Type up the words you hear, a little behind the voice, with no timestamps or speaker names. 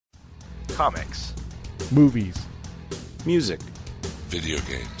Comics. Movies. Music. Video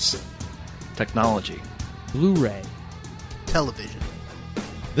games. Technology. Blu-ray. Television.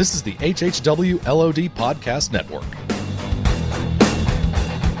 This is the HHW LOD Podcast Network.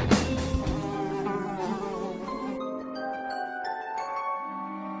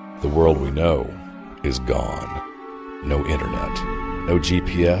 The world we know is gone. No internet, no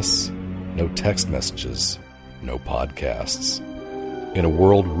GPS, no text messages, no podcasts. In a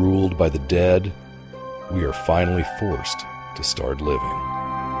world ruled by the dead, we are finally forced to start living.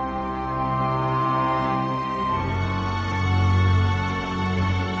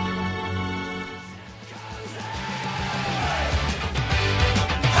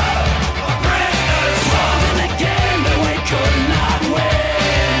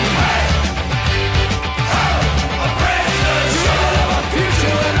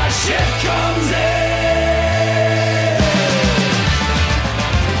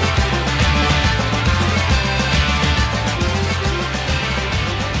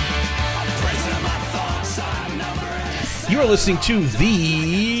 Listening to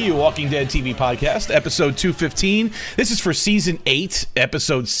the Walking Dead TV podcast, episode 215. This is for season 8,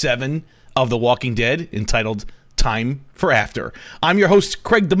 episode 7 of The Walking Dead, entitled Time for After. I'm your host,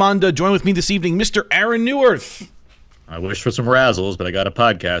 Craig DeMonda. Join with me this evening, Mr. Aaron Neuwirth. I wish for some razzles, but I got a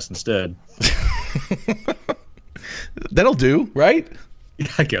podcast instead. That'll do, right?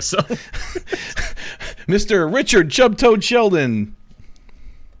 Yeah, I guess so. Mr. Richard Chubtoad Sheldon.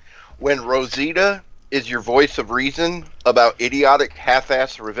 When Rosita is your voice of reason about idiotic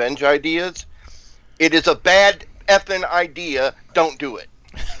half-ass revenge ideas, it is a bad effing idea. Don't do it.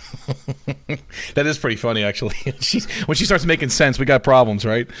 That is pretty funny, actually. When she starts making sense, we got problems,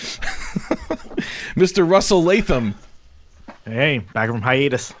 right? Mr. Russell Latham. Hey, back from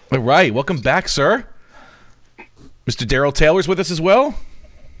hiatus. All right, welcome back, sir. Mr. Daryl Taylor's with us as well.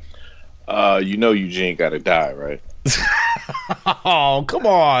 You know Eugene got to die, right? Oh, come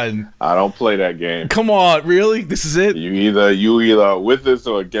on. I don't play that game. Come on, really? This is it? You either with us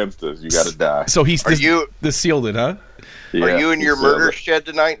or against us. You got to die. So he's this sealed it, huh? Yeah, are you in your murder shed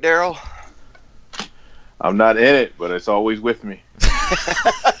tonight, Daryl? I'm not in it, but it's always with me.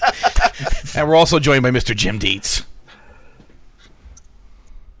 And we're also joined by Mr. Jim Dietz.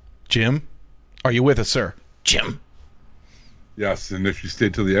 Jim, are you with us, sir? Jim. Yes, and if you stay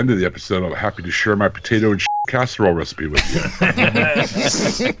till the end of the episode, I'm happy to share my potato and casserole recipe with you.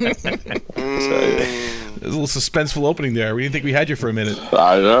 There's a little suspenseful opening there. We didn't think we had you for a minute.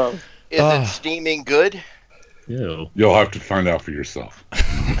 I know. Is it steaming good? Ew. You'll have to find out for yourself.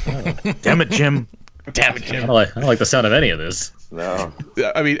 Damn it, Jim. Damn it, Jim. I don't like the sound of any of this. No.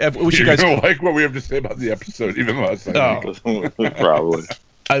 I mean, wish you guys don't like what we have to say about the episode, even less. Probably.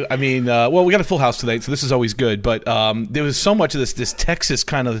 I mean, well, we got a full house today, so this is always good. But there was so much of this Texas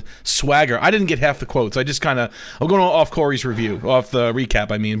kind of swagger. I didn't get half the quotes. I just I'm going off Corey's review, off the recap.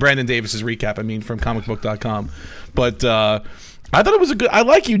 I mean, Brandon Davis's recap. I mean, from comicbook.com. But I thought it was a good. I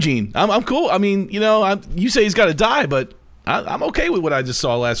like Eugene. I'm cool. I mean, you say he's got to die, but I'm okay with what I just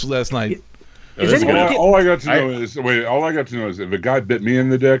saw last night. All I got to know is if a guy bit me in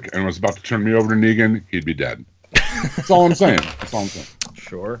the dick and was about to turn me over to Negan, he'd be dead. That's all I'm saying.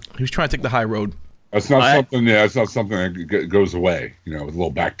 Sure. He was trying to take the high road. That's not something. Yeah, it's not something that goes away. With a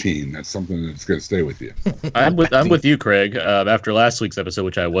little Bactine. That's something that's going to stay with you. I'm with you, Craig. After last week's episode,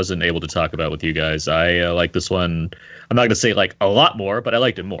 which I wasn't able to talk about with you guys, I like this one. I'm not going to say like a lot more, but I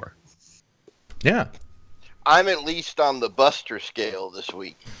liked it more. Yeah. I'm at least on the Buster scale this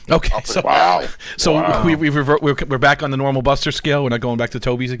week. Okay. Wow. We're back on the normal Buster scale. We're not going back to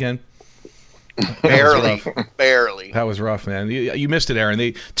Toby's again. Barely. That was rough, man. You missed it,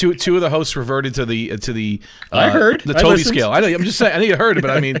 Aaron. Two of the hosts reverted to the I heard the Toby scale. I know. I'm just saying. I know you heard it,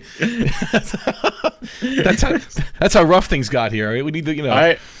 but I mean, that's how rough things got here. Right? We need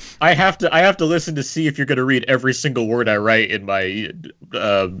to, I have to listen to see if you're going to read every single word I write in my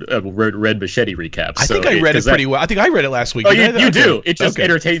Red Machete recap. I think I read it pretty well. I think I read it last week. Oh, you do. It just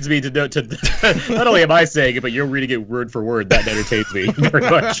entertains me to know. Not only am I saying it, but you're reading it word for word. That entertains me very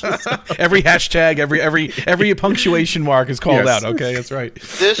much. Every hashtag, every punctuation mark is called out. Okay, that's right.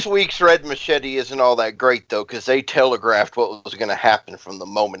 This week's Red Machete isn't all that great though, because they telegraphed what was going to happen from the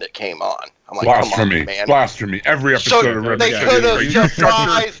moment it came on. I'm like, blasphemy, come on, man. Blasphemy. Every episode of Red Machete. They could have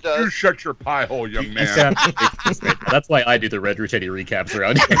surprised us. You shut your pie hole, young man. That's why I do the Red Machete recaps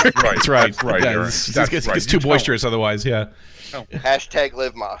around here. That's right. That's right. Yeah, it gets too boisterous otherwise, yeah. Hashtag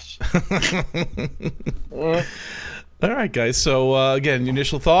live Moss. All right, guys. So, again,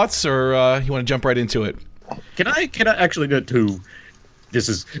 initial thoughts, or you want to jump right into it? Can I actually go to this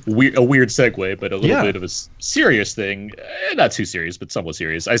is a weird segue, but a little bit of a serious thing. Not too serious, but somewhat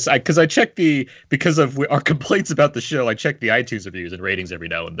serious. Because I check because of our complaints about the show, I check the iTunes reviews and ratings every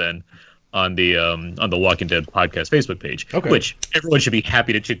now and then on the Walking Dead podcast Facebook page, which everyone should be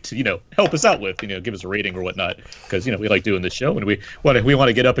happy to help us out with, give us a rating or whatnot, because we like doing this show and we want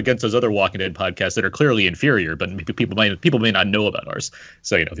to get up against those other Walking Dead podcasts that are clearly inferior, but people may not know about ours.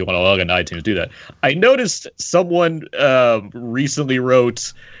 So if you want to log on iTunes, do that. I noticed someone recently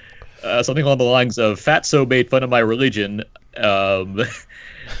wrote something along the lines of "Fatso made fun of my religion,"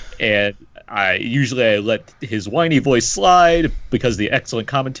 and I let his whiny voice slide because of the excellent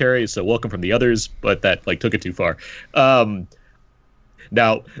commentary. So welcome from the others, but that took it too far.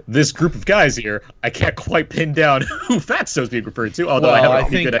 Now this group of guys here, I can't quite pin down who Fatso's being referred to. Although I have a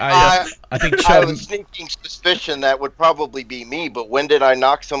pretty good idea. I think I have a sneaking suspicion that would probably be me. But when did I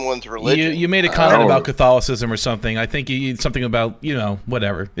knock someone's religion? You made a comment about Catholicism or something. I think you something about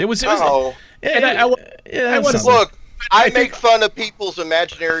whatever. It was. Look, I make fun of people's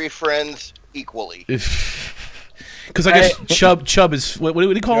imaginary friends equally. Because I guess Chubb is what do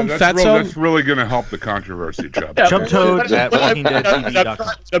you call him? Fatso? That's really going to help the controversy, Chubb. Chub Toad at WalkingDeadTV.com.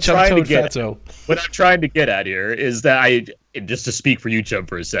 What I'm trying to get at here is that just to speak for you, Chubb,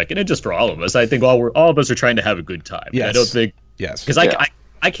 for a second, and just for all of us, I think all of us are trying to have a good time. Yes. I don't think because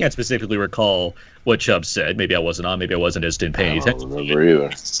I can't specifically recall what Chubb said. Maybe I wasn't on. Maybe I wasn't just didn't pay any attention. I don't remember either.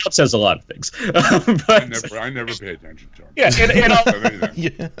 Chubb says a lot of things. I never pay attention to him. Yeah,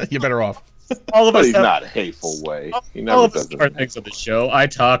 and you're better off. All of us He's not a hateful way. All of us are things on the show. I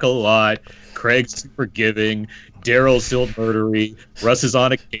talk a lot. Craig's super giving. Daryl's still murdery. Russ is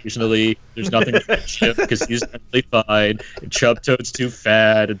on occasionally. There's nothing to Chip because he's definitely fine. And Chub Toad's too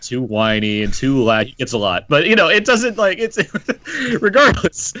fat and too whiny and too loud. He gets a lot, but it doesn't it's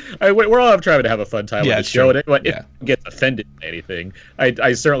regardless. We're all trying to have a fun time with the show. And if you get offended by anything,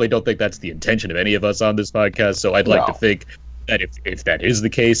 I certainly don't think that's the intention of any of us on this podcast. So I'd like to think that if that is the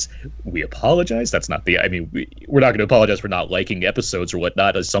case, we apologize. That's not we're not going to apologize for not liking episodes or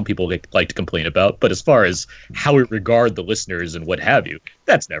whatnot, as some people like to complain about. But as far as how we regard the listeners and what have you,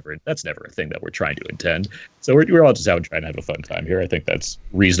 that's never a thing that we're trying to intend. So we're all just trying to have a fun time here. I think that's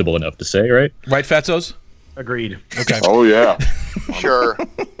reasonable enough to say, right? Right, Fatsos? Agreed. Okay. Oh yeah. Sure.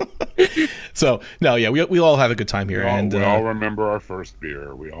 So we all have a good time here, We all remember our first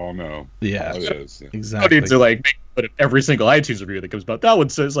beer. We all know. Yeah, how it is. Exactly. I need to make fun of every single iTunes review that comes about. That one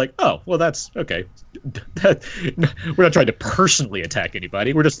says oh, well, that's okay. We're not trying to personally attack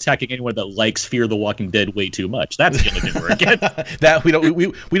anybody. We're just attacking anyone that likes Fear the Walking Dead way too much. That's the only thing we're against. That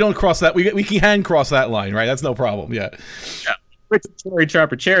we don't cross that. We can cross that line, right? That's no problem. Yeah. Richard Cherry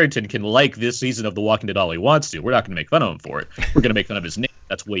Chopper Charrington can like this season of The Walking Dead all he wants to. We're not going to make fun of him for it. We're going to make fun of his name.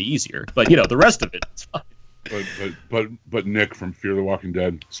 That's way easier. But the rest of it, it's fine. But Nick from Fear the Walking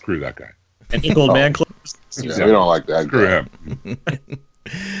Dead, screw that guy. And Nick Old Man Close. We don't like that. Screw him.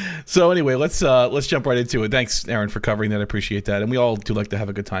 So anyway, let's jump right into it. Thanks, Aaron, for covering that. I appreciate that. And we all do like to have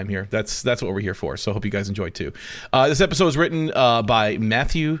a good time here. That's what we're here for. So I hope you guys enjoy too. This episode is written by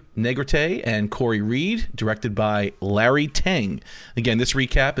Matthew Negrete and Corey Reed, directed by Larry Teng. Again, this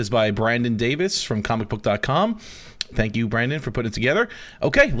recap is by Brandon Davis from comicbook.com. Thank you, Brandon, for putting it together.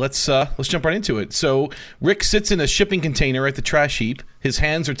 Okay, let's jump right into it. So Rick sits in a shipping container at the trash heap. His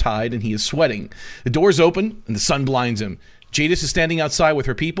hands are tied and he is sweating. The door's open and the sun blinds him. Jadis is standing outside with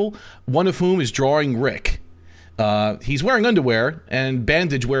her people, one of whom is drawing Rick. He's wearing underwear and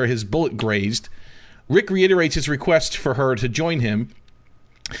bandage where his bullet grazed. Rick reiterates his request for her to join him.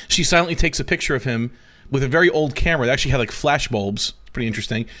 She silently takes a picture of him with a very old camera that actually had flash bulbs. It's pretty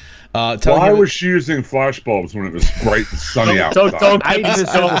interesting. Why was she using flash bulbs when it was bright and sunny outside? I even said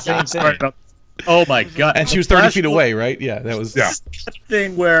the same thing. Oh my god! And she was 30 feet away, right? Yeah, that was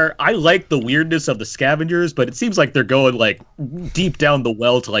thing where I like the weirdness of the scavengers, but it seems like they're going deep down the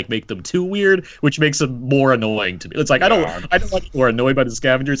well to make them too weird, which makes them more annoying to me. It's I don't like people who are annoyed by the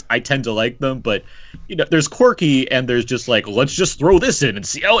scavengers. I tend to like them, but there's quirky and there's just let's just throw this in and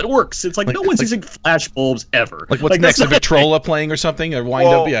see how it works. It's no one's using flash bulbs ever. What's next? A Victrola playing or something, or wind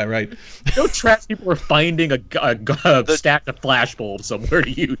up? Yeah, right. No trash people are finding a stack of flash bulbs somewhere to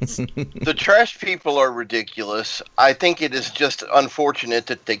use. The trash people are ridiculous. I think it is just unfortunate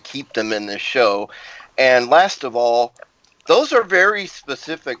that they keep them in this show. And last of all, those are very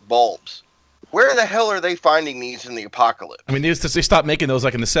specific bulbs. Where the hell are they finding these in the apocalypse? I mean, they stopped making those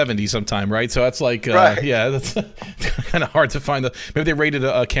in the 70s sometime, right? So that's right. Yeah, that's kind of hard to find. Maybe they raided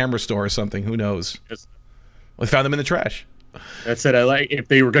a camera store or something. Who knows? They found them in the trash. That said, I like if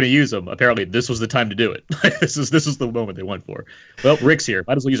they were going to use them. Apparently, this was the time to do it. this is the moment they went for. Well, Rick's here.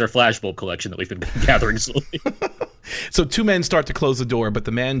 Might as well use our flashbulb collection that we've been gathering slowly. So two men start to close the door, but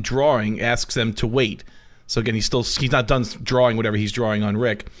the man drawing asks them to wait. So again, he's not done drawing whatever he's drawing on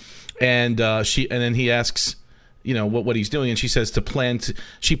Rick, and then he asks, what he's doing, and she says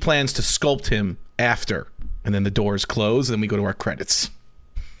she plans to sculpt him after, and then the doors close, and then we go to our credits.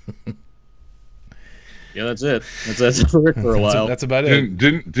 Yeah, that's it. That's for Rick for a while. That's about it.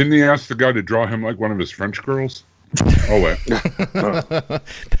 Didn't he ask the guy to draw him like one of his French girls? Oh wait,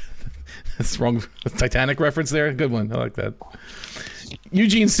 that's wrong. Titanic reference there. Good one. I like that.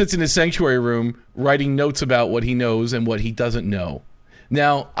 Eugene sits in his sanctuary room writing notes about what he knows and what he doesn't know.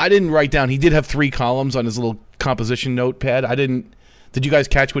 Now, I didn't write down. He did have 3 columns on his little composition notepad. Did you guys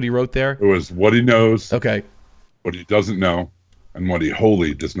catch what he wrote there? It was what he knows. Okay. What he doesn't know. And what he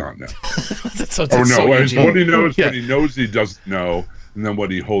wholly does not know. It's what he knows, what he knows he doesn't know, and then what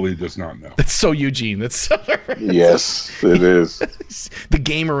he wholly does not know. That's so Eugene. That's so yes, it is. The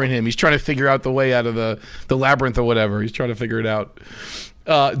gamer in him. He's trying to figure out the way out of the labyrinth or whatever. He's trying to figure it out.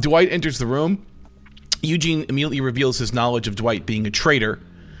 Dwight enters the room. Eugene immediately reveals his knowledge of Dwight being a traitor.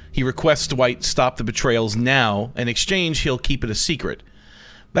 He requests Dwight stop the betrayals now. In exchange, he'll keep it a secret.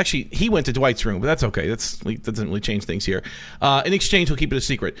 Actually, he went to Dwight's room, but that's okay. That doesn't really change things here. In exchange, he'll keep it a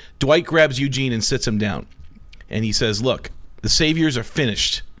secret. Dwight grabs Eugene and sits him down. And he says, look, the Saviors are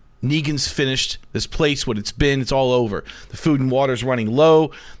finished. Negan's finished. This place, what it's been, it's all over. The food and water's running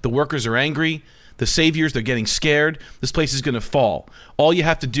low. The workers are angry. The Saviors, they're getting scared. This place is going to fall. All you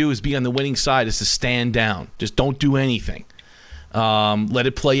have to do is be on the winning side is to stand down. Just don't do anything. Let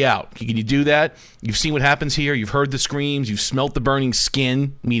it play out. Can you do that? You've seen what happens here. You've heard the screams. You've smelt the burning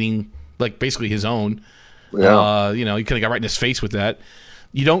skin, meaning like basically his own. Yeah. He kind of got right in his face with that.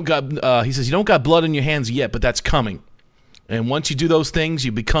 He says, you don't got blood in your hands yet, but that's coming. And once you do those things,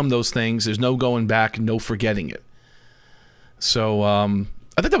 you become those things. There's no going back, no forgetting it. So I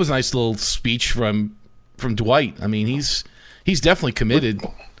think that was a nice little speech from Dwight. I mean, he's definitely committed.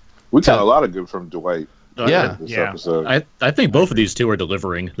 We got a lot of good from Dwight. Yeah. This episode. I think both of these two are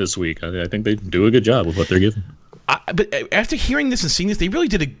delivering this week. I think they do a good job with what they're giving. But after hearing this and seeing this, they really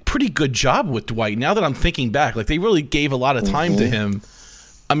did a pretty good job with Dwight. Now that I'm thinking back, like they really gave a lot of time to him.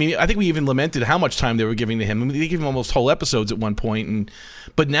 I mean, I think we even lamented how much time they were giving to him. I mean, they gave him almost whole episodes at one point,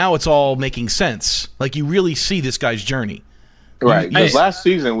 but now it's all making sense. Like you really see this guy's journey. Right. Because last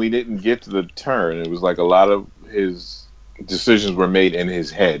season we didn't get to the turn. It was like a lot of his decisions were made in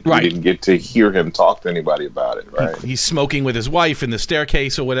his head. Right. We didn't get to hear him talk to anybody about it. Right. He's smoking with his wife in the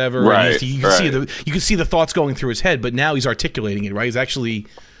staircase or whatever. Right. And you can see the thoughts going through his head, but now he's articulating it. Right. He's actually.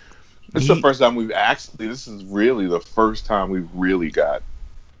 This is the first time this is really the first time we've really got,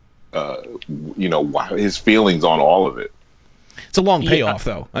 his feelings on all of it. It's a long payoff,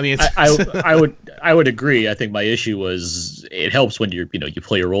 though. I mean, I would agree. I think my issue was it helps when you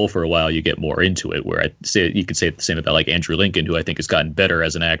play a role for a while, you get more into it. Where you could say the same about like Andrew Lincoln, who I think has gotten better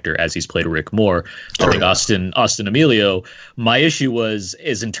as an actor as he's played Rick more. I think Austin Emilio. My issue was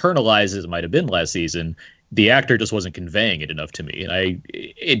as internalized as it might have been last season. The actor just wasn't conveying it enough to me, and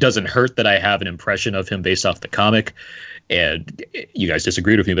it doesn't hurt that I have an impression of him based off the comic. And you guys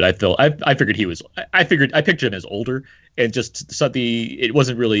disagreed with me, but I pictured him as older, and just it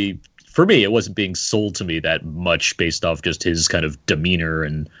wasn't really for me. It wasn't being sold to me that much based off just his kind of demeanor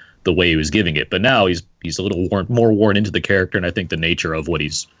and the way he was giving it. But now he's a little more worn into the character, and I think the nature of what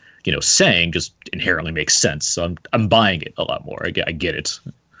he's saying just inherently makes sense. So I'm buying it a lot more. I get it.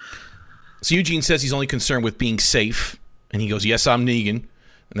 So Eugene says he's only concerned with being safe, and he goes, "Yes, I'm Negan,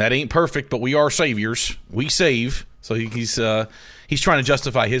 and that ain't perfect, but we are saviors. We save." So he's trying to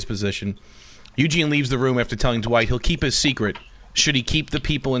justify his position. Eugene leaves the room after telling Dwight he'll keep his secret should he keep the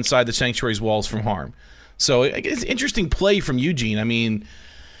people inside the sanctuary's walls from harm. So it's an interesting play from Eugene. I mean,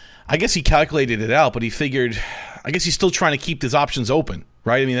 I guess he calculated it out, but he figured, I guess he's still trying to keep his options open,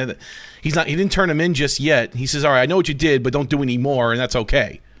 right? I mean, he didn't turn him in just yet. He says, all right, I know what you did, but don't do any more, and that's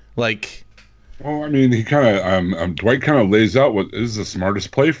okay. Like... Well, I mean, he kind of Dwight kind of lays out what is the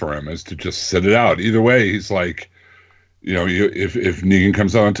smartest play for him is to just sit it out. Either way, he's like, if Negan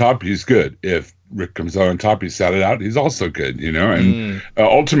comes out on top, he's good. If Rick comes out on top, he sat it out, he's also good. And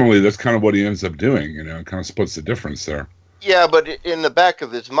ultimately, that's kind of what he ends up doing. It kind of splits the difference there. Yeah, but in the back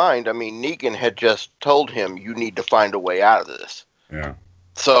of his mind, I mean, Negan had just told him, "You need to find a way out of this." Yeah.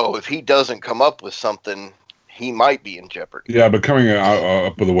 So if he doesn't come up with something, he might be in jeopardy. Yeah, but coming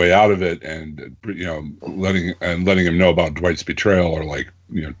up with a way out of it, and letting him know about Dwight's betrayal are like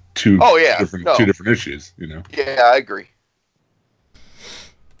two different issues. Yeah, I agree.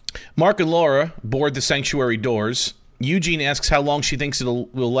 Mark and Laura board the sanctuary doors. Eugene asks how long she thinks will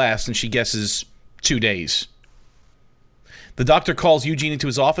last, and she guesses 2 days. The doctor calls Eugene into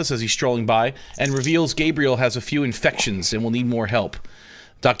his office as he's strolling by and reveals Gabriel has a few infections and will need more help.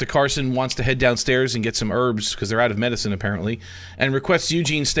 Dr. Carson wants to head downstairs and get some herbs because they're out of medicine, apparently, and requests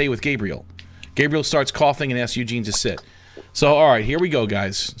Eugene stay with Gabriel. Gabriel starts coughing and asks Eugene to sit. So, all right, here we go,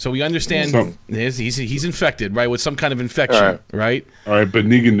 guys. So we understand he's infected, right, with some kind of infection, right? All right, but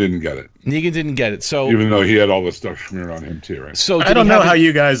Negan didn't get it. Negan didn't get it. So even though he had all this stuff smeared on him too, right? So I don't know how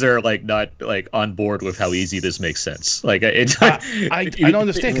you guys are like not like on board with how easy this makes sense. Like I don't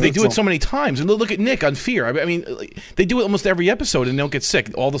understand because they do it so many times. And look at Nick on Fear. I mean, they do it almost every episode and they don't get sick.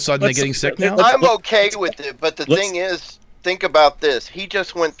 All of a sudden they're getting sick now. I'm okay with it, but the thing is, think about this. He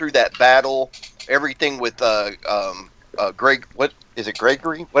just went through that battle, everything with Greg. What is it,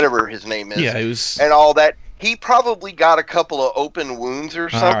 Gregory? Whatever his name is. Yeah, it was, and all that. He probably got a couple of open wounds or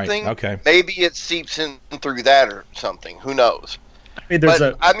something. Right, okay. Maybe it seeps in through that or something. Who knows? I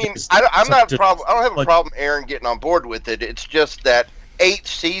mean, I don't have a problem Aaron getting on board with it. It's just that 8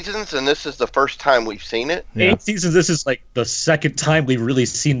 seasons, and this is the first time we've seen it. Yeah. 8 seasons. This is like the second time we've really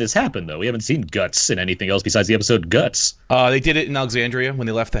seen this happen, though. We haven't seen Guts in anything else besides the episode Guts. They did it in Alexandria when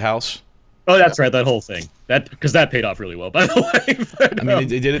they left the house. Oh, that's right, that whole thing. Because that paid off really well, by the way. But, I mean,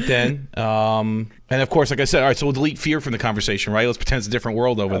 they did it then. And, of course, like I said, all right, so we'll delete Fear from the conversation, right? Let's pretend it's a different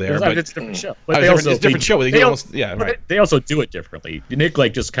world over there. But it's a different show. But it's a different show. They also do it differently. Nick,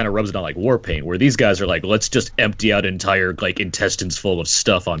 like, just kind of rubs it on like war paint, where these guys are like, let's just empty out entire, like, intestines full of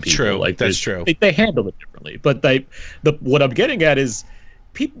stuff on people. True, like, that's true. They handle it differently. But what I'm getting at is,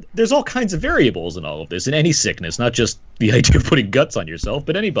 there's all kinds of variables in all of this, in any sickness, not just the idea of putting guts on yourself,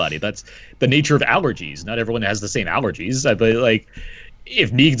 but anybody. That's the nature of allergies. Not everyone has the same allergies. But like,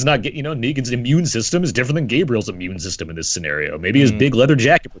 if Negan's not getting, Negan's immune system is different than Gabriel's immune system in this scenario. Maybe his big leather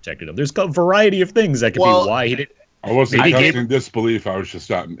jacket protected him. There's a variety of things that could be why he didn't. I wasn't testing disbelief. I was just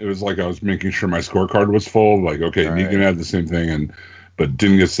not. It was like I was making sure my scorecard was full. Like, okay, Negan had the same thing, but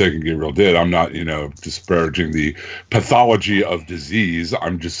didn't get sick, and Gabriel did. I'm not, disparaging the pathology of disease.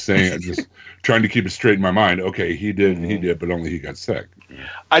 I'm just saying, I'm just trying to keep it straight in my mind. Okay, he did, but only he got sick.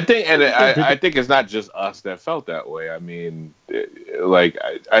 I think, and I think it's not just us that felt that way. I mean,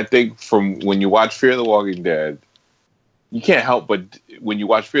 I think from when you watch Fear the Walking Dead, you can't help but when you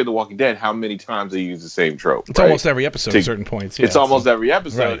watch Fear the Walking Dead, how many times they use the same trope. It's almost every episode at certain points. Yeah, it's almost every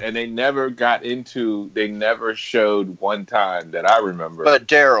episode, and they never showed one time that I remember. But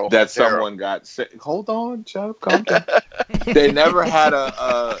Daryl, someone got sick. Hold on, Chubb, calm down. They never had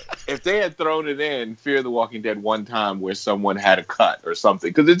if they had thrown it in Fear the Walking Dead one time where someone had a cut or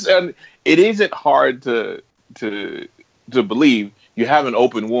something, because it isn't hard to believe. You have an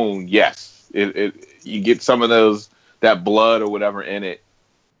open wound, yes. You get some of that blood or whatever in it,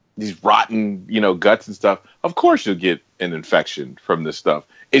 these rotten, guts and stuff. Of course you'll get an infection from this stuff.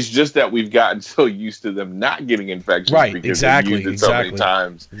 It's just that we've gotten so used to them not getting infections because they've used it so many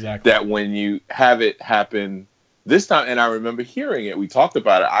times that when you have it happen this time, and I remember hearing it, we talked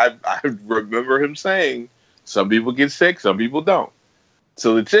about it, I remember him saying, some people get sick, some people don't.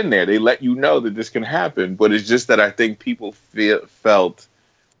 So it's in there. They let you know that this can happen, but it's just that I think people felt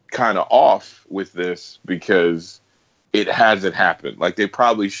kind of off with this because it hasn't happened. Like, they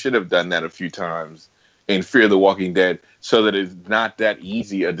probably should have done that a few times in Fear the Walking Dead so that it's not that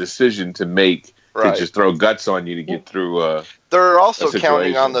easy a decision to make to just throw guts on you to get through they're also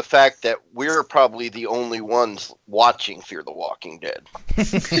counting on the fact that we're probably the only ones watching Fear the Walking Dead.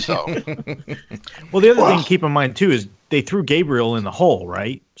 So, well, the other thing to keep in mind, too, is they threw Gabriel in the hole,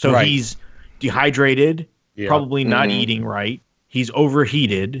 right? So he's dehydrated, probably not eating right. He's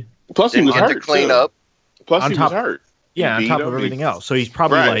overheated. Plus, he was hurt to clean up. Plus, he was hurt. Yeah, on top of everything else. So he's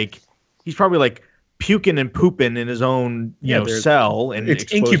probably like puking and pooping in his own cell, and it's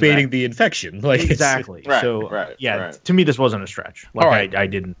incubating the infection. Like exactly. To me, this wasn't a stretch. Like, all right, I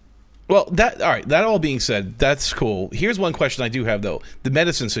didn't. Well, that all being said, that's cool. Here's one question I do have, though. The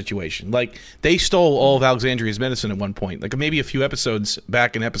medicine situation. Like, they stole all of Alexandria's medicine at one point. Like, maybe a few episodes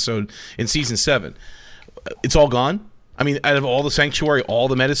back in season 7. It's all gone? I mean, out of all the sanctuary, all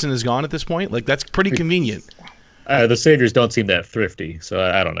the medicine is gone at this point? Like, that's pretty convenient. The Saviors don't seem that thrifty, so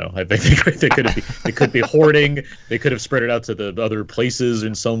I don't know. I think they could be hoarding. They could have spread it out to the other places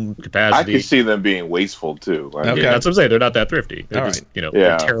in some capacity. I could see them being wasteful too. Yeah, that's what I'm saying. They're not that thrifty. They're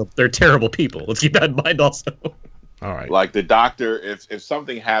they're terrible people. Let's keep that in mind also. All right. Like the doctor, if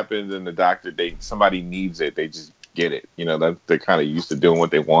something happens and the doctor somebody needs it, they just get it. They're kind of used to doing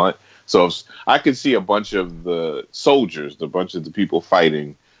what they want. So I could see a bunch of the soldiers, a bunch of the people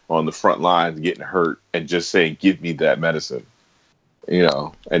fighting on the front lines getting hurt and just saying, give me that medicine,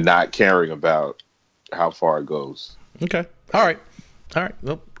 and not caring about how far it goes. Okay. All right.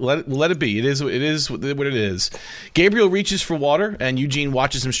 Well, let it be. It is what it is. Gabriel reaches for water, and Eugene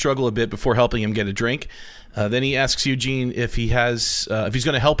watches him struggle a bit before helping him get a drink. Then he asks Eugene if he's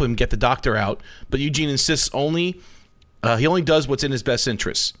going to help him get the doctor out, but Eugene insists he only does what's in his best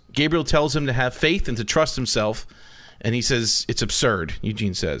interests. Gabriel tells him to have faith and to trust himself, and he says it's absurd,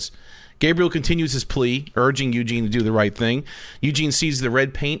 Eugene says. Gabriel continues his plea, urging Eugene to do the right thing. Eugene sees the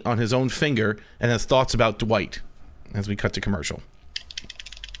red paint on his own finger and has thoughts about Dwight as we cut to commercial.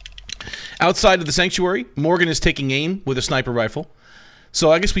 Outside of the sanctuary, Morgan is taking aim with a sniper rifle.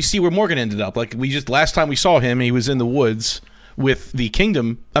 So I guess we see where Morgan ended up. Like last time we saw him, he was in the woods with the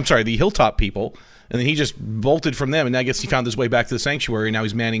Hilltop people, and then he just bolted from them, and I guess he found his way back to the sanctuary, and now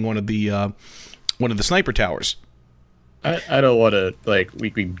he's manning one of the sniper towers. I don't want to,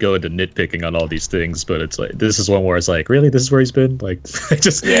 we could go into nitpicking on all these things, but it's like, this is one where it's like, really? This is where he's been? Like, it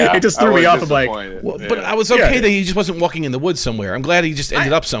just threw me off. I'm like, well, but I was okay that he just wasn't walking in the woods somewhere. I'm glad he just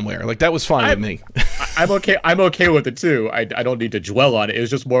ended up somewhere. Like, that was fine with me. I'm okay with it too. I don't need to dwell on it. It was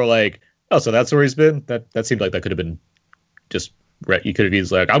just more like, oh, so that's where he's been? That seemed like that could have been just, right. You could have been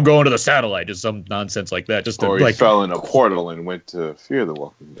like, I'm going to the satellite, just some nonsense like that. Just or he fell in a portal and went to Fear the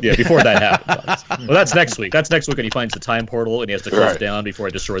Walking Dead. Yeah, before that happened. Well, that's next week. That's next week when he finds the time portal and he has to close it down before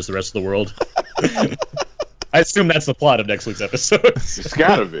it destroys the rest of the world. I assume that's the plot of next week's episode. It's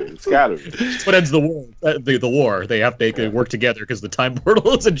gotta be. It's what ends the war. The war. They can work together because the time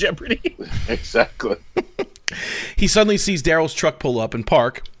portal is in jeopardy. Exactly. He suddenly sees Daryl's truck pull up and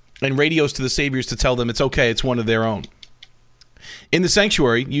park, and radios to the Saviors to tell them it's okay. It's one of their own. In the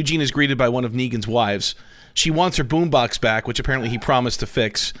sanctuary, Eugene is greeted by one of Negan's wives. She wants her boombox back, which apparently he promised to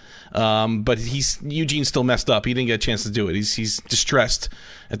fix. But Eugene's still messed up. He didn't get a chance to do it. He's distressed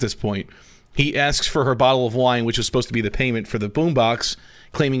at this point. He asks for her bottle of wine, which was supposed to be the payment for the boombox,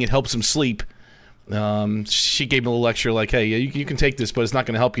 claiming it helps him sleep. She gave him a little lecture like, hey, you can take this, but it's not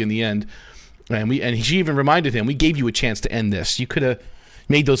going to help you in the end. And she even reminded him, we gave you a chance to end this. You could have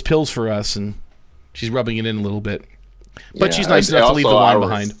made those pills for us. And she's rubbing it in a little bit. But she's nice enough to leave the wine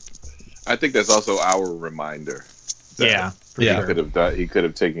behind. I think that's also our reminder. Yeah. He could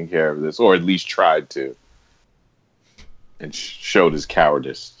have taken care of this, or at least tried to, and showed his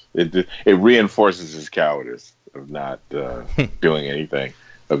cowardice. It reinforces his cowardice of not doing anything,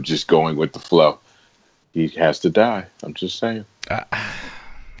 of just going with the flow. He has to die. I'm just saying.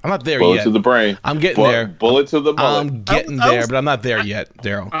 I'm not there bullet yet. Bullet to the brain. I'm getting there. Bullet to the mullet. I'm getting there, but I'm not there yet,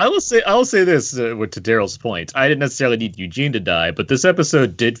 Daryl. I will say this to Daryl's point. I didn't necessarily need Eugene to die, but this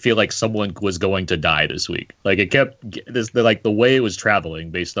episode did feel like someone was going to die this week. Like it kept the way it was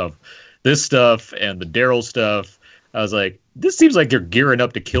traveling based off this stuff and the Daryl stuff. I was like, this seems like they're gearing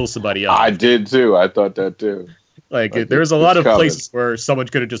up to kill somebody else. I did too. I thought that too. Like there's a lot of places where someone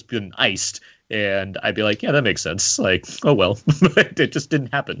could have just been iced. And I'd be like, yeah, that makes sense. Like, oh, well, it just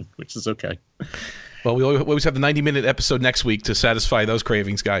didn't happen, which is okay. Well, we always have the 90-minute episode next week to satisfy those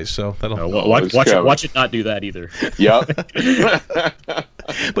cravings, guys. So that'll watch it not do that either. Yep.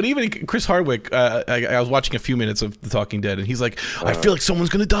 But even Chris Hardwick, I was watching a few minutes of The Talking Dead, and he's like, I feel like someone's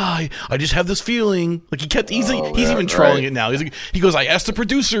going to die. I just have this feeling. Like he's even trolling it now. He goes, I asked the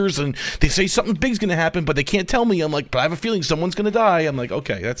producers, and they say something big's going to happen, but they can't tell me. I'm like, but I have a feeling someone's going to die. I'm like,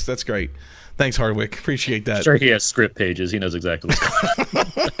 okay, that's great. Thanks, Hardwick. Appreciate that. Sure, he has script pages. He knows exactly what's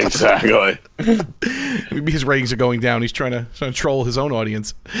going on. Exactly. Maybe his ratings are going down. He's trying to troll his own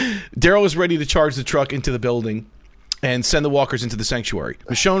audience. Daryl is ready to charge the truck into the building and send the walkers into the sanctuary.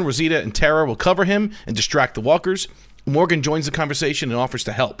 Michonne, Rosita, and Tara will cover him and distract the walkers. Morgan joins the conversation and offers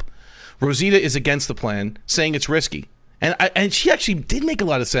to help. Rosita is against the plan, saying it's risky. And she actually did make a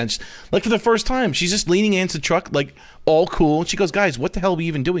lot of sense. Like, for the first time, she's just leaning into the truck, like, all cool. And she goes, guys, what the hell are we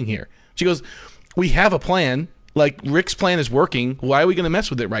even doing here? She goes, we have a plan. Like, Rick's plan is working. Why are we going to mess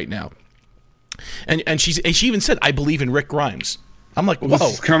with it right now? And she even said, I believe in Rick Grimes. I'm like, whoa.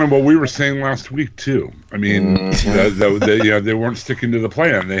 This is kind of what we were saying last week, too. I mean, they weren't sticking to the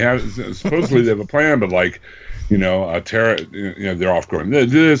plan. Supposedly they have a plan, but, like, Tara, they're off going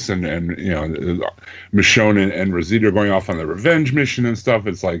this, and Michonne and Rosita are going off on the revenge mission and stuff.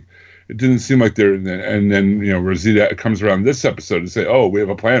 It's like, it didn't seem like they're, and then Rosita comes around this episode to say, "Oh, we have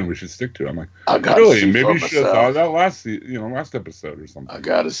a plan. We should stick to it." I'm like, really? Maybe you should have thought of that last episode or something. I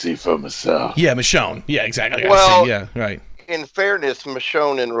gotta see for myself. Yeah, Michonne. Yeah, exactly. Yeah, right. In fairness,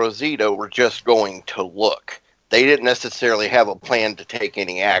 Michonne and Rosita were just going to look. They didn't necessarily have a plan to take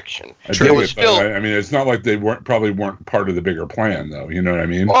any action. It's not like they weren't part of the bigger plan, though. You know what I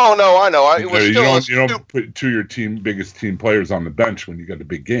mean? Oh no, I know. You don't put two of your biggest team players on the bench when you got a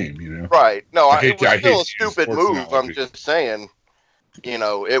big game. Right? No, it was still a stupid move. I'm just saying.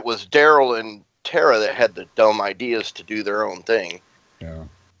 It was Daryl and Terra that had the dumb ideas to do their own thing. Yeah.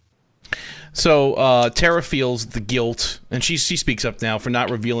 So Terra feels the guilt, and she speaks up now for not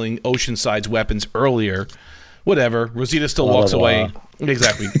revealing Oceanside's weapons earlier. Whatever. Rosita still walks away.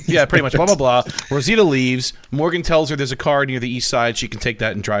 Exactly. Yeah, pretty much. Blah, blah, blah. Rosita leaves. Morgan tells her there's a car near the east side. She can take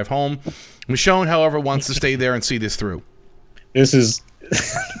that and drive home. Michonne, however, wants to stay there and see this through. This is...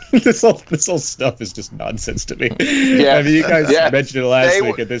 this whole stuff is just nonsense to me. Yeah. I mean, you guys mentioned it last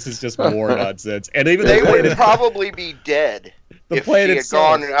week, and this is just more nonsense. And even they would probably be dead if she had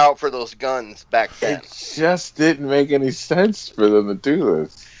gone out for those guns back then. It just didn't make any sense for them to do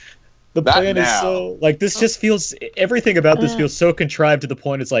this. The plan is so like this. Just feels everything about this feels so contrived to the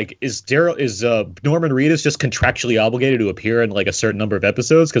point. It's like is Norman Reedus just contractually obligated to appear in like a certain number of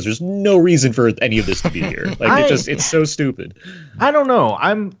episodes because there's no reason for any of this to be here. Like it's so stupid. I don't know.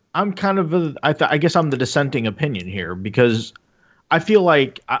 I'm kind of I guess I'm the dissenting opinion here because I feel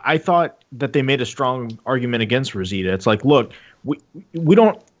like I thought that they made a strong argument against Rosita. It's like, look, we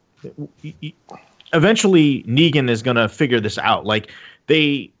don't. Eventually, Negan is going to figure this out. Like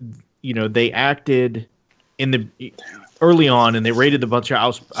they acted in the early on and they raided a bunch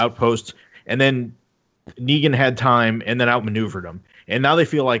of outposts, and then Negan had time and then outmaneuvered him. And now they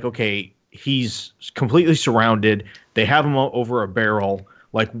feel like, okay, he's completely surrounded. They have him over a barrel.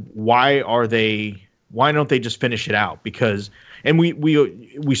 Like, why don't they just finish it out? Because, and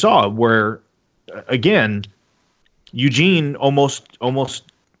we saw where, again, Eugene almost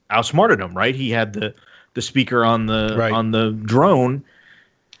outsmarted him, right? He had the speaker on the drone.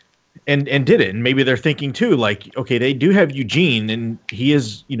 And did it, and maybe they're thinking too, like, okay, they do have Eugene, and he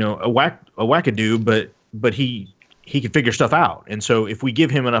is, a wackadoo, but he can figure stuff out, and so if we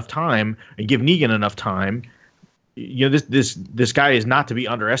give him enough time and give Negan enough time, this guy is not to be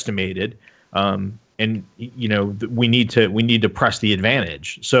underestimated, and we need to press the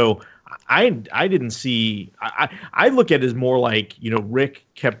advantage. So I didn't see. I look at it as more like Rick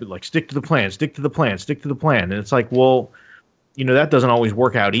kept it like stick to the plan, and it's like, well. That doesn't always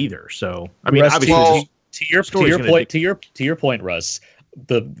work out either. So I mean, Russ, obviously, to your point, Russ.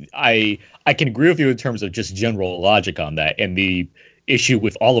 I can agree with you in terms of just general logic on that, and the issue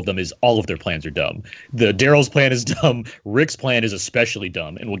with all of them is all of their plans are dumb. The Daryl's plan is dumb. Rick's plan is especially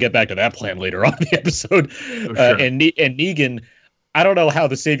dumb, and we'll get back to that plan later on in the episode. Oh, sure. And Negan. I don't know how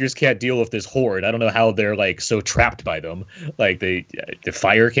the Saviors can't deal with this horde. I don't know how they're like so trapped by them. Like the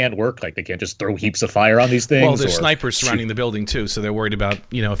fire can't work. Like they can't just throw heaps of fire on these things. Well, there's snipers surrounding the building too, so they're worried about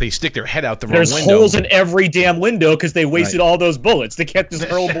if they stick their head out the wrong window. There's holes in every damn window because they wasted all those bullets. They can't just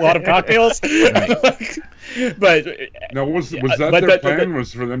hurl a lot of cocktails. But no, was that their plan?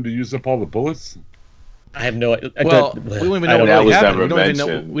 Was for them to use up all the bullets? I have no idea. Well, we don't even know what happened.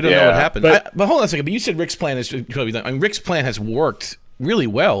 We don't know what happened. But hold on a second. But you said Rick's plan is probably done. I mean, Rick's plan has worked really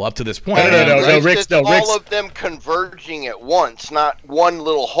well up to this point. No, Rick's all of them converging at once, not one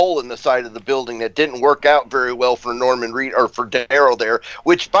little hole in the side of the building that didn't work out very well for Norman Reed or for Daryl there.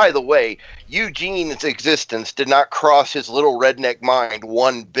 Which, by the way, Eugene's existence did not cross his little redneck mind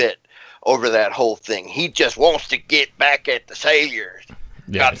one bit over that whole thing. He just wants to get back at the Saviors.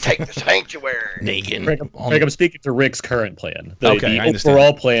 Got to take the sanctuary. Negan. Craig, I'm speaking to Rick's current plan. The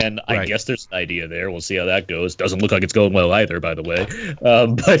overall plan, I guess there's an idea there. We'll see how that goes. Doesn't look like it's going well either, by the way.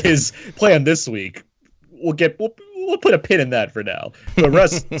 But his plan this week, we'll put a pin in that for now. But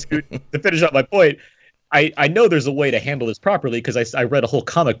Russ, to finish up my point, I know there's a way to handle this properly because I read a whole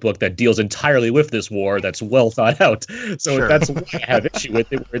comic book that deals entirely with this war that's well thought out. So that's why I have issue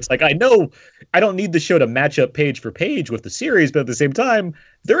with it, where it's like, I know I don't need the show to match up page for page with the series, but at the same time,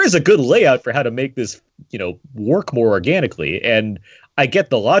 there is a good layout for how to make this, work more organically. And I get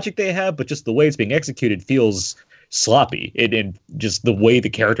the logic they have, but just the way it's being executed feels sloppy. And just the way the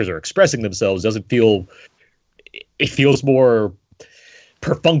characters are expressing themselves doesn't feel, it feels more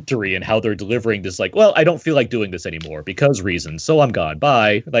perfunctory in how they're delivering this, like, well, I don't feel like doing this anymore because reasons, so I'm gone,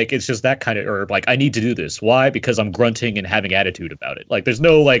 bye. Like, it's just that kind of, or like, I need to do this. Why? Because I'm grunting and having attitude about it. Like, there's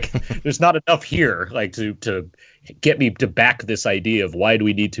no, like, there's not enough here, like, to get me to back this idea of why do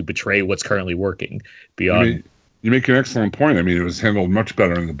we need to betray what's currently working beyond. You make an excellent point. I mean, it was handled much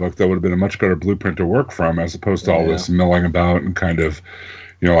better in the book. That would have been a much better blueprint to work from, as opposed to all this milling about and kind of,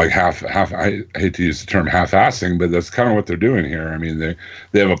 like half. I hate to use the term half-assing, but that's kind of what they're doing here. I mean,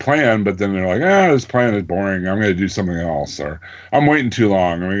 they have a plan, but then they're like, this plan is boring. I'm going to do something else, or I'm waiting too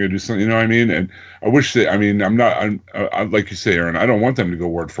long. I'm going to do something. You know what I mean? And I wish that. I mean, I'm like you say, Aaron. I don't want them to go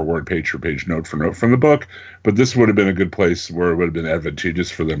word for word, page for page, note for note from the book. But this would have been a good place where it would have been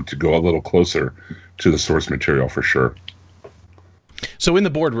advantageous for them to go a little closer to the source material for sure. So in the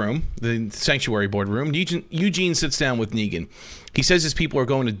boardroom, the sanctuary boardroom, Eugene sits down with Negan. He says his people are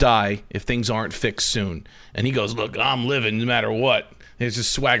going to die if things aren't fixed soon. And he goes, look, I'm living no matter what. There's this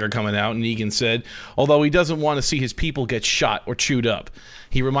swagger coming out, and Negan said, although he doesn't want to see his people get shot or chewed up.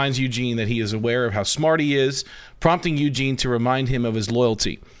 He reminds Eugene that he is aware of how smart he is, prompting Eugene to remind him of his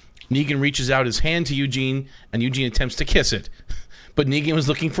loyalty. Negan reaches out his hand to Eugene, and Eugene attempts to kiss it. But Negan was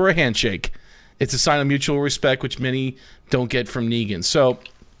looking for a handshake. It's a sign of mutual respect, which many don't get from Negan. So,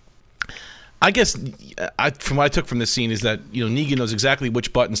 I guess from what I took from this scene is that Negan knows exactly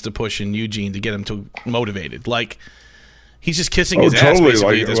which buttons to push in Eugene to get him to motivated. Like he's just kissing his ass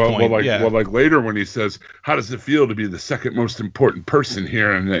basically at this point. Like later when he says, "How does it feel to be the second most important person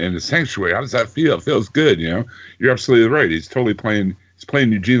here in the sanctuary? How does that feel? It feels good." You're absolutely right. He's totally playing. He's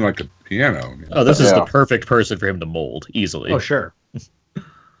playing Eugene like a piano. Oh, this is the perfect person for him to mold easily. Oh, sure.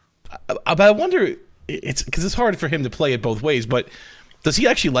 But I wonder, it's because it's hard for him to play it both ways, but does he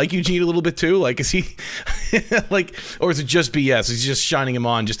actually like Eugene a little bit too? Like, is he like, or is it just BS? He's just shining him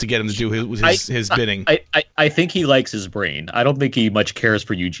on just to get him to do his bidding. I think he likes his brain. I don't think he much cares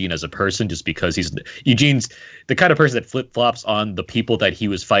for Eugene as a person, just because Eugene's the kind of person that flip flops on the people that he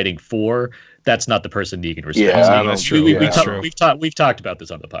was fighting for. That's not the person Negan respects. Yeah, that's true. We've talked about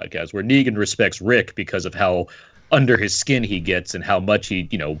this on the podcast, where Negan respects Rick because of how under his skin he gets and how much he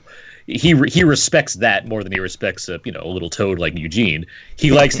respects that more than he respects a little toad like Eugene.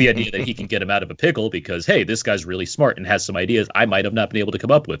 He likes the idea that he can get him out of a pickle because, hey, this guy's really smart and has some ideas I might have not been able to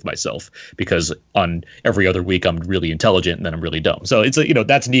come up with myself, because on every other week I'm really intelligent and then I'm really dumb. So it's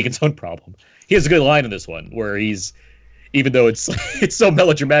that's Negan's own problem. He has a good line in this one where even though it's so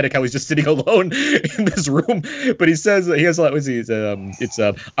melodramatic how he's just sitting alone in this room, but he says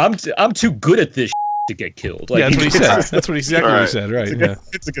I'm too good at this to get killed. Like, that's what he said. That's what exactly what he said. Right?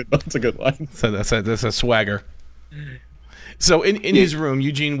 It's a good line. So that's a swagger. So in his room,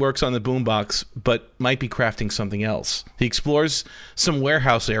 Eugene works on the boombox, but might be crafting something else. He explores some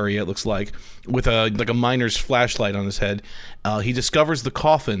warehouse area, it looks like, with a miner's flashlight on his head. He discovers the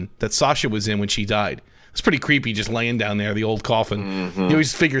coffin that Sasha was in when she died. It's pretty creepy, just laying down there, the old coffin. Mm-hmm. You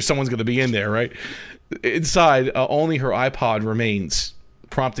always figure someone's going to be in there, right? Inside, only her iPod remains,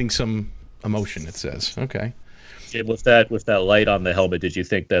 prompting some emotion, it says. Okay. Jim, with that light on the helmet, did you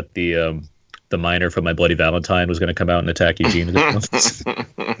think that the miner from My Bloody Valentine was going to come out and attack Eugene?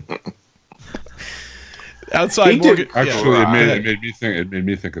 Outside, Morgan. Actually, it made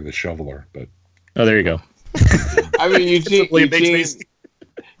me think of the shoveler. But there you go. I mean,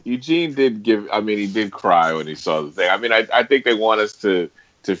 Eugene did give. I mean, he did cry when he saw the thing. I mean, I think they want us to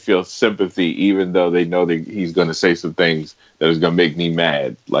feel sympathy, even though they know that he's going to say some things that is going to make me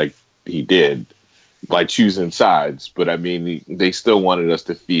mad, like he did by choosing sides. But I mean, they still wanted us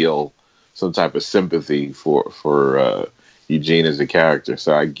to feel some type of sympathy for Eugene as a character.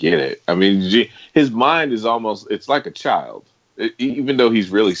 So I get it. I mean, his mind is it's like a child. Even though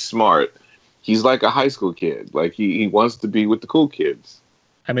he's really smart, he's like a high school kid. Like he wants to be with the cool kids.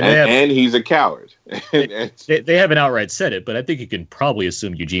 I mean, and he's a coward. They haven't outright said it, but I think you can probably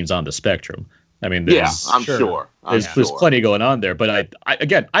assume Eugene's on the spectrum. I mean, I'm sure. There's plenty going on there. But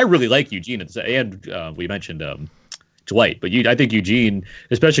I really like Eugene, and we mentioned Dwight, but I think Eugene,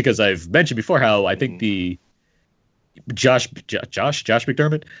 especially because I've mentioned before how I think the Josh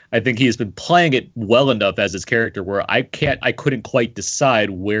McDermott, I think he has been playing it well enough as his character where I couldn't quite decide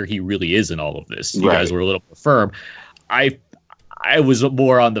where he really is in all of this. You guys were a little more firm. I was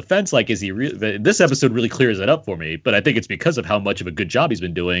more on the fence, like, is he this episode really clears it up for me, but I think it's because of how much of a good job he's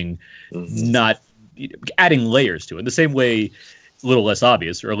been doing, not adding layers to it. In the same way, a little less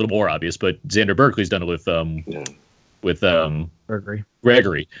obvious, or a little more obvious, but Xander Berkeley's done it with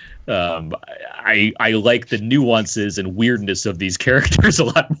Gregory. I like the nuances and weirdness of these characters a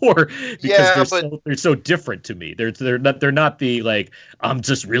lot more because they're so different to me. They're not the like I'm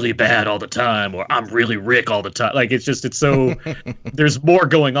just really bad all the time or I'm really Rick all the time. Like it's so there's more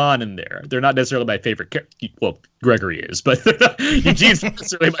going on in there. They're not necessarily my favorite character. Well, Gregory is, but Eugene's not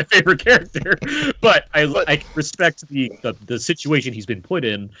necessarily my favorite character. But I respect the situation he's been put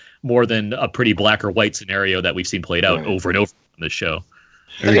in more than a pretty black or white scenario that we've seen played out over and over on this show.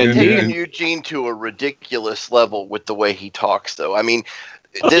 They've taken Eugene to a ridiculous level with the way he talks, though. I mean,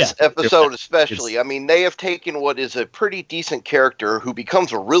 this episode especially, I mean, they have taken what is a pretty decent character who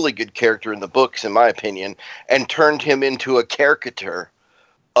becomes a really good character in the books, in my opinion, and turned him into a caricature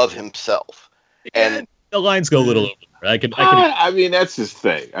of himself. And the lines go a little over. I mean, that's his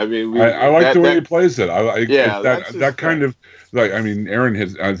thing. I mean, I like the way he plays it. That's that kind of like. I mean,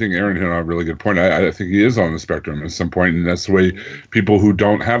 I think Aaron hit on a really good point. I think he is on the spectrum at some point, and that's the way people who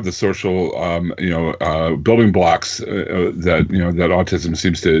don't have the social, building blocks that that autism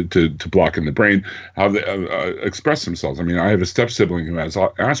seems to block in the brain, how they express themselves. I mean, I have a step sibling who has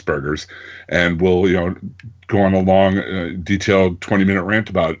Asperger's, and will go on a long, detailed 20-minute rant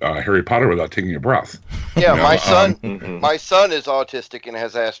about Harry Potter without taking a breath. Yeah, my son is autistic and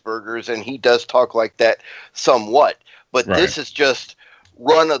has Asperger's, and he does talk like that somewhat. But this is just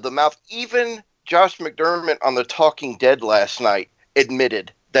run of the mouth. Even Josh McDermott on The Talking Dead last night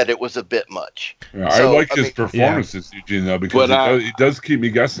admitted that it was a bit much. Yeah, I like his performances, Eugene, though, because he does keep me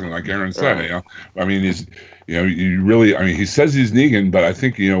guessing, like Aaron said. I mean, he's, you really, I mean, he says he's Negan, but I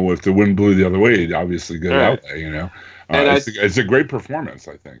think, if the wind blew the other way, he'd obviously get out there, And it's a great performance,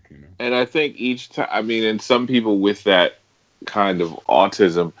 I think. And I think each time, I mean, and some people with that kind of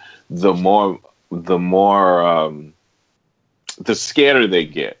autism, the scarier they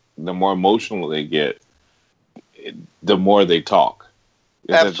get, the more emotional they get, the more they talk.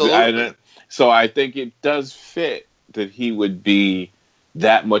 Absolutely. So I think it does fit that he would be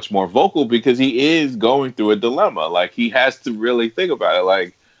that much more vocal because he is going through a dilemma. Like, he has to really think about it.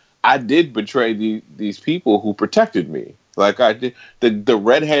 Like, I did betray these people who protected me. Like, I did. The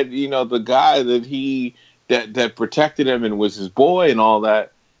redhead, the guy that protected him and was his boy and all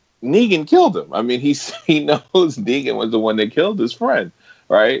that, Negan killed him. I mean, he knows Negan was the one that killed his friend,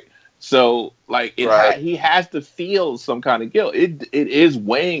 right? So, like, he has to feel some kind of guilt. It is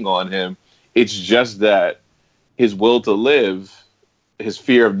weighing on him. It's just that his will to live, his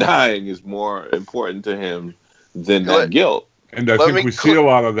fear of dying, is more important to him than that guilt. And I think we see a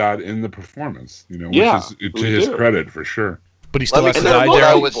lot of that in the performance, which is to his credit for sure. But he still has to die. What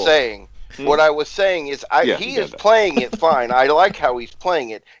I was saying is, he is playing it fine. I like how he's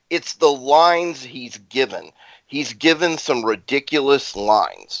playing it. It's the lines he's given. He's given some ridiculous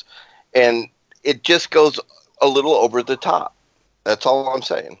lines, and it just goes a little over the top. That's all I'm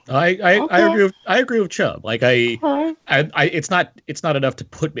saying. I agree with Chubb. Like it's not enough to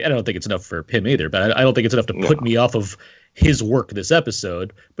put me. I don't think it's enough for him either. But I don't think it's enough to put me off of his work this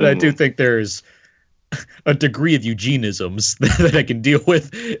episode. But I do think there's a degree of Eugenisms that I can deal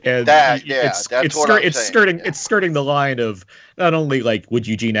with, and it's skirting the line of not only like, would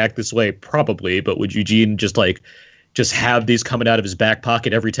Eugene act this way? Probably, but would Eugene just have these coming out of his back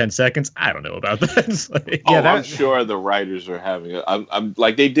pocket every 10 seconds? I don't know about that. I'm sure the writers are having I'm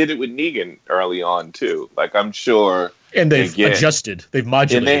like, they did it with Negan early on too. Like, I'm sure, and they've adjusted, they've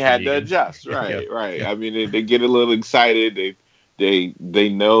modulated, and they had to adjust. Right. I mean, they get a little excited. They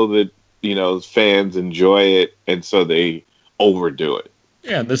know that fans enjoy it, and so they overdo it.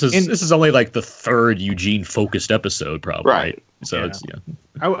 Yeah, this is only like the third Eugene focused episode, probably. Right. So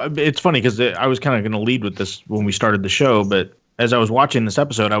it's funny because I was kind of going to lead with this when we started the show, but as I was watching this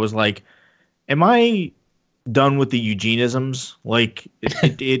episode, I was like, "Am I done with the Eugenisms?" Like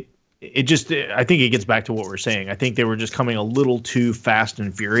it just, I think it gets back to what we're saying. I think they were just coming a little too fast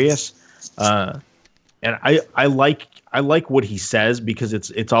and furious, and I like what he says because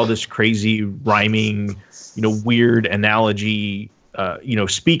it's all this crazy rhyming, weird analogy,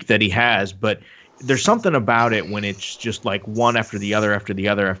 speak that he has, but there's something about it when it's just like one after the other after the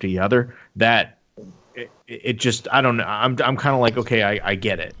other after the other that it just, I don't know. I'm kind of like, okay, I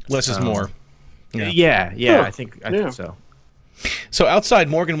get it. Less is more. Yeah. I think so. So outside,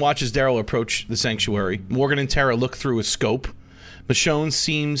 Morgan watches Daryl approach the sanctuary. Morgan and Tara look through a scope. Michonne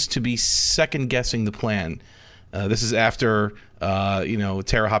seems to be second guessing the plan. This is after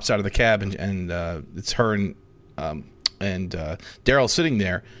Tara hops out of the cab and it's her and Daryl sitting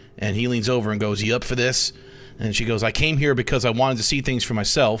there, and he leans over and goes, "You up for this?" And she goes, "I came here because I wanted to see things for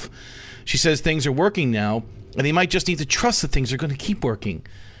myself." She says things are working now, and they might just need to trust that things are going to keep working.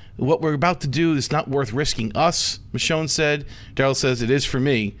 "What we're about to do is not worth risking us," Michonne said. Daryl says, "It is for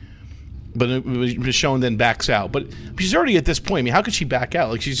me." But Michonne then backs out. But she's already at this point. I mean, how could she back out?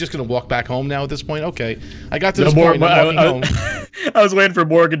 Like, she's just going to walk back home now at this point? Okay, I got to this point. I'm walking home. I was waiting for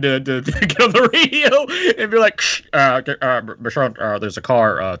Morgan to get on the radio and be like, Michonne, there's a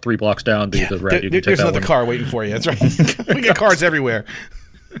car 3 blocks down. There's another car waiting for you. That's right. We get cars everywhere.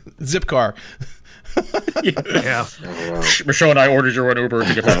 Zip car. Yeah. Michonne, I ordered your own Uber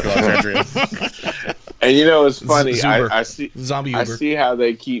to get back to Alexandria. And it's funny. I see Zombie Uber. I see how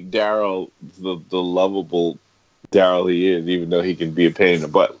they keep Daryl the lovable Daryl he is, even though he can be a pain in the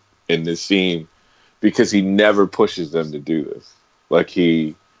butt in this scene, because he never pushes them to do this. Like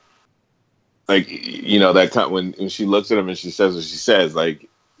that time when she looks at him and she says what she says, like,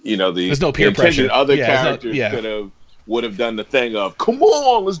 there's no peer pressure. Other characters could have would have done the thing of, come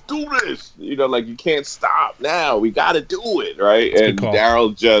on, let's do this. You know, like, you can't stop now. We got to do it, right? And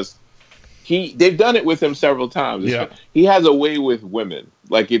Daryl just, they've done it with him several times. Yeah. He has a way with women.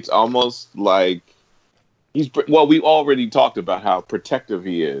 Like, it's almost like we've already talked about how protective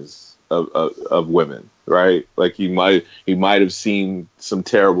he is of women, right? Like, he might have seen some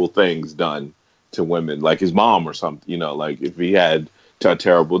terrible things done to women, like his mom or something, you know, like if he had a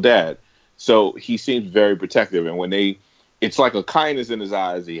terrible dad. So he seems very protective, and it's like a kindness in his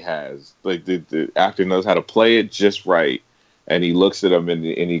eyes he has. Like the actor knows how to play it just right, and he looks at him and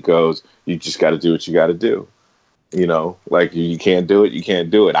he goes, "You just got to do what you got to do." You know, like you can't do it, you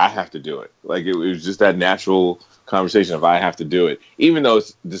can't do it. I have to do it. Like it was just that natural conversation of I have to do it, even though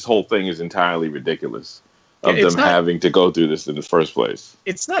this whole thing is entirely ridiculous. Of them having to go through this in the first place.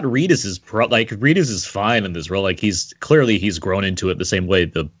 It's not Reedus' Reedus is fine in this role. Like he's grown into it the same way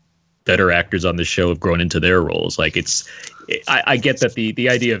the better actors on the show have grown into their roles. Like I get that the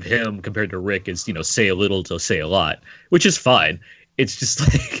idea of him compared to Rick is, you know, say a little to say a lot, which is fine. It's just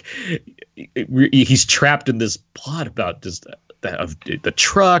like he's trapped in this plot about just the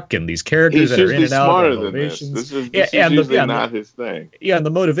truck and these characters that are in and out. He's smarter than this. This is usually not his thing. Yeah, and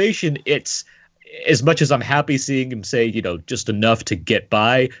the motivation, it's, as much as I'm happy seeing him say, you know, just enough to get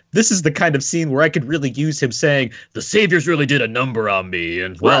by, this is the kind of scene where I could really use him saying, the Saviors really did a number on me.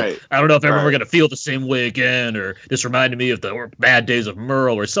 And, well, I don't know if ever we're going to feel the same way again, or this reminded me of the bad days of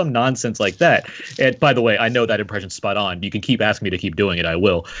Merle, or some nonsense like that. And by the way, I know that impression's spot on. You can keep asking me to keep doing it. I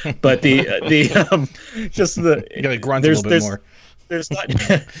will. But you got to grunt a little bit more. There's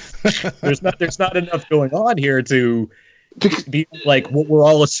not enough going on here to be like what we're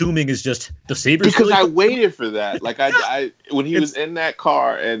all assuming is just the Saviors. Because I waited for that. Like I when he was in that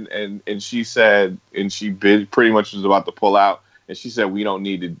car and she said, and she pretty much was about to pull out, and she said, "We don't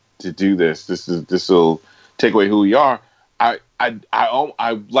need to do this. This will take away who we are." I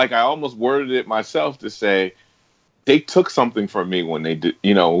almost worded it myself to say, they took something from me when they did.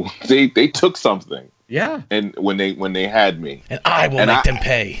 You know, they took something. Yeah. And when they had me, and I will make them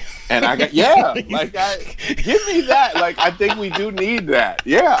pay. And I got give me that. Like, I think we do need that.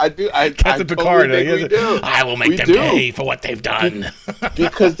 Yeah, I do. Captain Picard. Totally we do. I will make them pay for what they've done.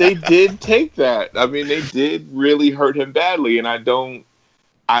 Because they did take that. I mean, they did really hurt him badly, and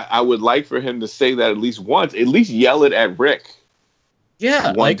I would like for him to say that at least once. At least yell it at Rick.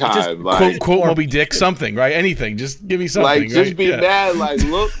 Yeah, one time, quote Moby Dick, something, right? Anything, just give me something. Like, just be mad. Like,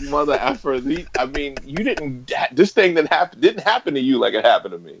 look, mother effer. I mean, you didn't. This thing didn't happen to you like it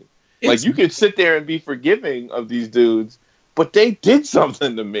happened to me. Like, you could sit there and be forgiving of these dudes, but they did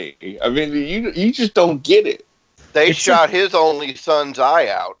something to me. I mean, you just don't get it. They shot his only son's eye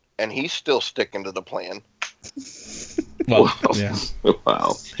out, and he's still sticking to the plan. Well, yeah.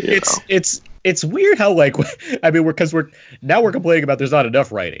 Well, it's weird how, like, I mean, we're complaining about there's not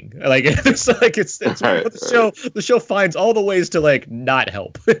enough writing. Like, it's like it's right, the show finds all the ways to, like, not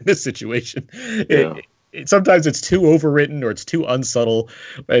help in this situation. Yeah. Sometimes it's too overwritten, or it's too unsubtle,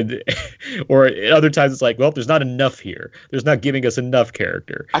 or at other times it's like, well, there's not enough here. There's not giving us enough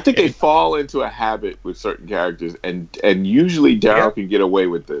character. I think they fall into a habit with certain characters, and usually Daryl can get away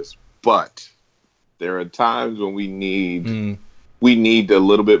with this, but there are times when we need a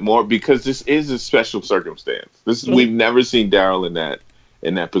little bit more, because this is a special circumstance. We've never seen Daryl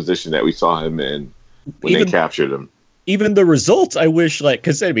in that position that we saw him in when they captured him. Even the results, I wish, like,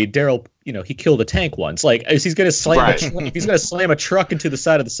 because I mean, Daryl, you know, he killed a tank once. Like, if he's gonna slam a truck into the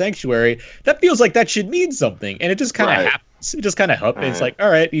side of the sanctuary, that feels like that should mean something, and it just kind of happens. It just kind of happens. It's like, all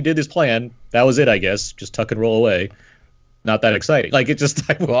right, he did his plan. That was it, I guess. Just tuck and roll away. Not that exciting. Like, it just.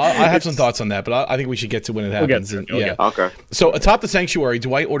 Well, I have some thoughts on that, but I think we should get to when it happens. Okay. So atop the sanctuary,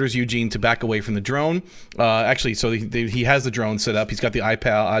 Dwight orders Eugene to back away from the drone. Actually, so he has the drone set up. He's got the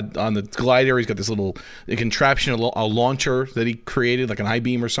iPad on the glider. He's got this little contraption, a launcher that he created, like an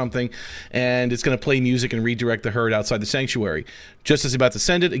I-beam or something, and it's going to play music and redirect the herd outside the sanctuary. Just as he's about to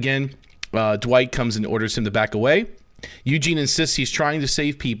send it, again, Dwight comes and orders him to back away. Eugene insists he's trying to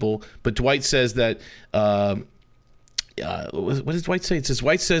save people, but Dwight says that. What does Dwight say? It says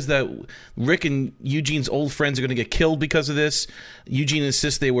Dwight says that Rick and Eugene's old friends are going to get killed because of this. Eugene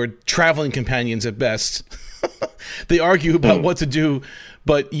insists they were traveling companions at best. They argue about what to do,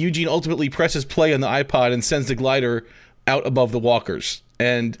 but Eugene ultimately presses play on the iPod and sends the glider out above the walkers.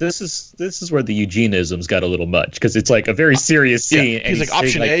 And this is where the Eugenisms got a little much, because it's like a very serious scene. Yeah, he's like,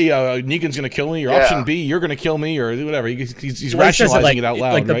 option A, Negan's going to kill me, or option B, you're going to kill me, or whatever. He's rationalizing it out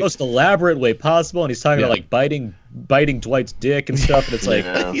loud, like the right? most elaborate way possible, and he's talking about like biting Dwight's dick and stuff, and it's like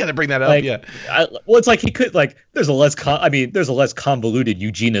you got to bring that up, like, well, it's like he could like there's a less convoluted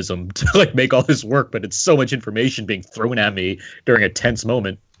Eugenism to like make all this work, but it's so much information being thrown at me during a tense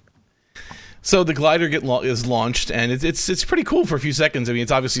moment. So the glider is launched, and it's pretty cool for a few seconds. I mean,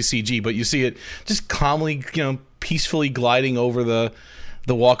 it's obviously CG, but you see it just calmly, peacefully gliding over the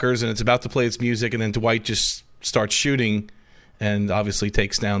walkers, and it's about to play its music, and then Dwight just starts shooting, and obviously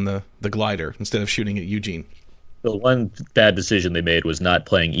takes down the glider instead of shooting at Eugene. The one bad decision they made was not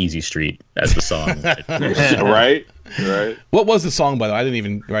playing Easy Street as the song. Right. What was the song, by the way? I didn't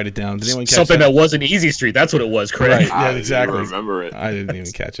even write it down. Did anyone catch something that wasn't Easy Street? That's what it was, Craig. Right. Yeah, exactly. I remember it. I didn't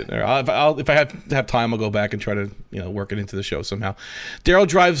even catch it there. If I have time, I'll go back and try to work it into the show somehow. Daryl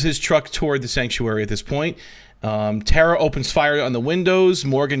drives his truck toward the sanctuary at this point. Tara opens fire on the windows.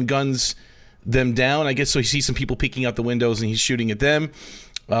 Morgan guns them down, I guess, so he sees some people peeking out the windows, and he's shooting at them.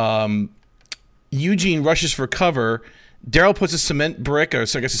 Eugene rushes for cover. Daryl puts a cement brick, or I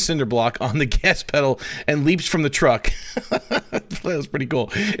guess a cinder block, on the gas pedal and leaps from the truck. That was pretty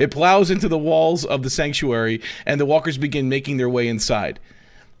cool. It plows into the walls of the sanctuary, and the walkers begin making their way inside.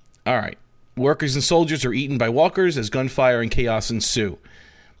 All right. Workers and soldiers are eaten by walkers as gunfire and chaos ensue.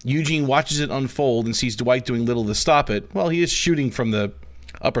 Eugene watches it unfold and sees Dwight doing little to stop it. Well, he is shooting from the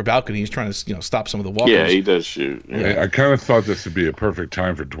upper balcony. He's trying to stop some of the walkers. Yeah, he does shoot. I kind of thought this would be a perfect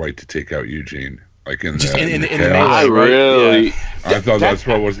time for Dwight to take out Eugene. Like in the I really, I thought that's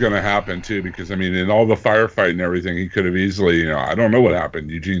what was going to happen too, because I mean, in all the firefight and everything, he could have easily, I don't know what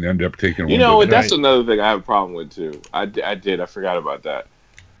happened. Eugene ended up taking. That's another thing I have a problem with too. I forgot about that.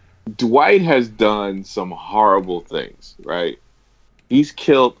 Dwight has done some horrible things, right? He's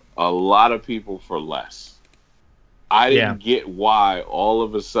killed a lot of people for less. I didn't get why all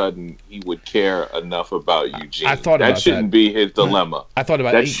of a sudden he would care enough about Eugene. I thought about that shouldn't be his dilemma. I thought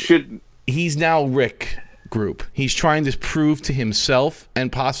about that. Shouldn't. He's now Rick Group. He's trying to prove to himself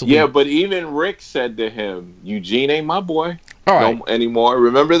and possibly. Yeah, but even Rick said to him, "Eugene ain't my boy anymore."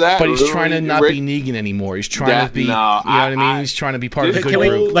 Remember that? But he's trying to not be Negan anymore. He's trying to be. You know what I mean? He's trying to be part of the good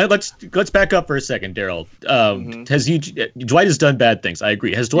group. Let's back up for a second, Daryl. Dwight has done bad things. I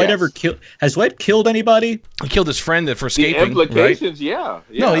agree. Has Dwight ever killed? Has Dwight killed anybody? He killed his friend for escaping. The implications, right?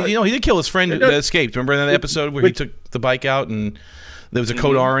 No, he did kill his friend that escaped. Remember that episode where he took the bike out and there was a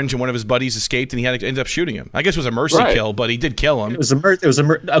code orange and one of his buddies escaped and he ended up shooting him. I guess it was a mercy kill, but he did kill him. It was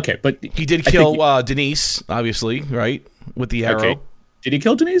a okay, but he did kill Denise, obviously, right, with the arrow. Okay. Did he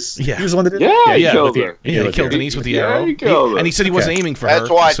kill Denise? Yeah, he was the one that did. He killed her. He killed Denise with the arrow. And he said he wasn't aiming for her. That's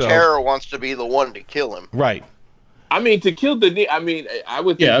why Tara wants to be the one to kill him. Right. I mean, to kill Denise. I mean, I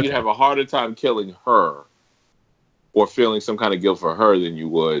would think you'd have a harder time killing her, or feeling some kind of guilt for her than you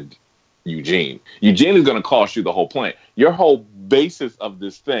would Eugene. Eugene is going to cost you the whole plan. Your whole basis of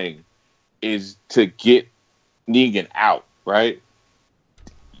this thing is to get Negan out, right?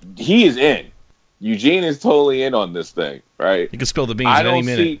 He is in. Eugene is totally in on this thing, right? You can spill the beans at any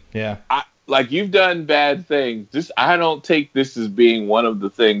minute. Like, you've done bad things. I don't take this as being one of the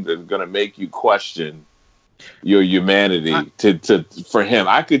things that's going to make you question your humanity for him.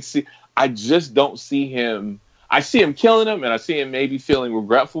 I just don't see him. I see him killing him, and I see him maybe feeling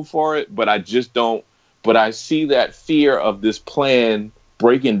regretful for it, but I just don't. But I see that fear of this plan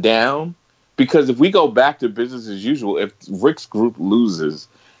breaking down, because if we go back to business as usual, if Rick's group loses,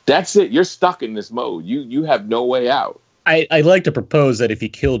 that's it. You're stuck in this mode. You have no way out. I'd like to propose that if he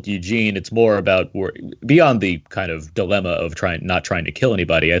killed Eugene, it's more about beyond the kind of dilemma of not trying to kill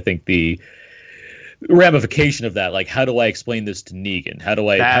anybody. I think the ramification of that, like, how do I explain this to Negan? How do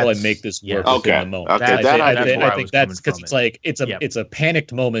I make this work within the moment? I think that's because it's like it's a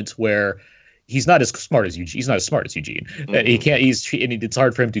panicked moment where he's not as smart as Eugene. He's not as smart as Eugene. He can't. It's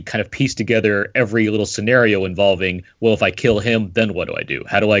hard for him to kind of piece together every little scenario involving, well, if I kill him, then what do I do?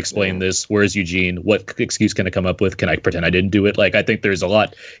 How do I explain this? Where's Eugene? What excuse can I come up with? Can I pretend I didn't do it? Like, I think there's a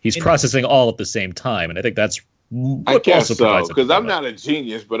lot. He's processing all at the same time, and I think that's. I guess so, because I'm not a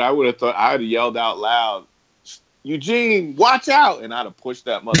genius, but I would have thought I'd have yelled out loud, "Eugene, watch out!" and I'd have pushed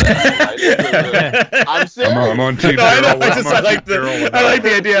that mother. I'm serious. I'm on team. I like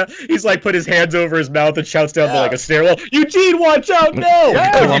the idea. He's like put his hands over his mouth and shouts down to like a stairwell, "Eugene, watch out!"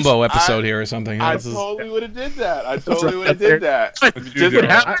 No, Columbo episode here or something. I totally would have did that. Just what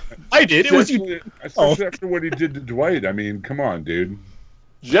happened. I did. It was you. Especially after what he did to Dwight. I mean, come on, dude.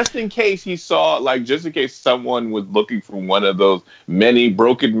 just in case he saw, like, just in case someone was looking from one of those many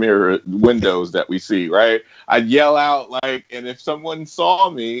broken mirror windows that we see, right? I'd yell out, like, and if someone saw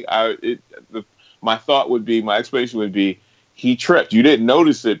me, my explanation would be, he tripped. You didn't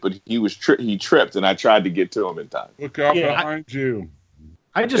notice it, but he tripped, and I tried to get to him in time. Look out behind you.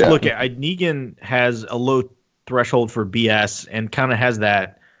 I just look at Negan has a low threshold for BS and kind of has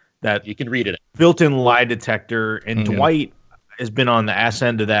that you can read it built-in lie detector, and Dwight has been on the ass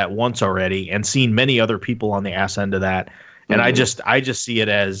end of that once already and seen many other people on the ass end of that. And I just see it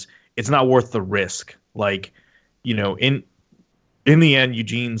as it's not worth the risk. Like, you know, in the end,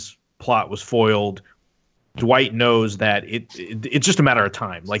 Eugene's plot was foiled. Dwight knows that it's just a matter of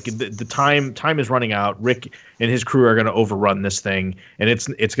time. Like the time is running out. Rick and his crew are going to overrun this thing, and it's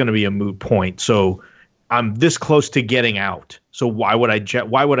going to be a moot point. So I'm this close to getting out. So why would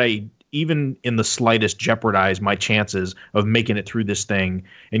I even in the slightest jeopardize my chances of making it through this thing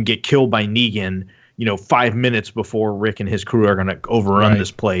and get killed by Negan, 5 minutes before Rick and his crew are going to overrun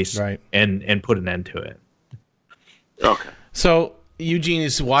this place and put an end to it. Okay. So Eugene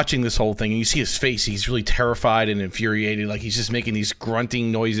is watching this whole thing, and you see his face. He's really terrified and infuriated. Like, he's just making these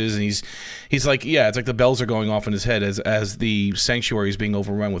grunting noises, and he's like, yeah, it's like the bells are going off in his head as the sanctuary is being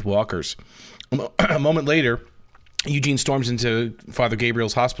overrun with walkers. A moment later, Eugene storms into Father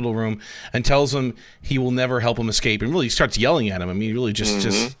Gabriel's hospital room and tells him he will never help him escape, and really starts yelling at him. I mean, he really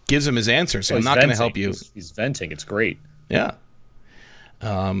just gives him his answer. So I'm not going to help you. He's venting. It's great. Yeah.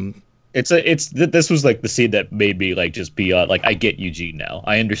 This was like the scene that made me like just be like, I get Eugene now.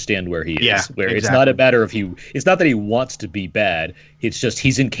 I understand where he is. Yeah, where exactly. It's not a matter of it's not that he wants to be bad. It's just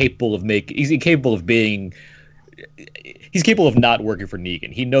he's incapable of not working for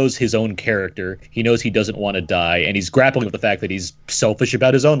Negan. He knows his own character. He knows he doesn't want to die, and he's grappling with the fact that he's selfish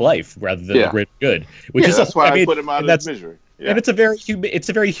about his own life rather than the great good. Which is that's why I put him out of his misery. Yeah. And it's a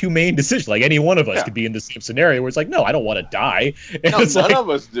very humane decision. Like, any one of us could be in the same scenario where it's like, no, I don't want to die. And none of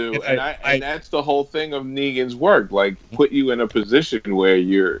us do. And that's the whole thing of Negan's work. Like, put you in a position where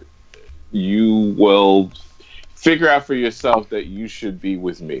you will figure out for yourself that you should be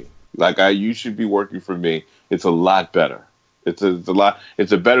with me. Like, you should be working for me. It's a lot better. It's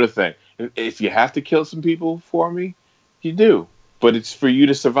a better thing. If you have to kill some people for me, you do. But it's for you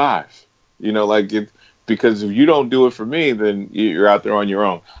to survive. Because if you don't do it for me, then you're out there on your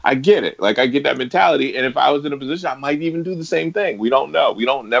own. I get it. Like, I get that mentality. And if I was in a position, I might even do the same thing. We don't know. We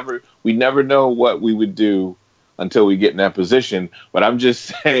never know what we would do until we get in that position. But I'm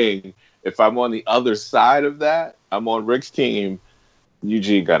just saying, if I'm on the other side of that, I'm on Rick's team,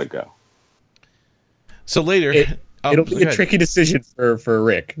 Eugene got to go. So later, it'll be a tricky decision for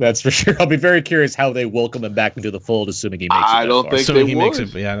Rick. That's for sure. I'll be very curious how they welcome him back into the fold, assuming he makes it. I don't think they would. Makes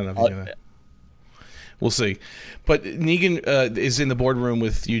it. Yeah, I don't know if he's gonna. We'll see. But Negan is in the boardroom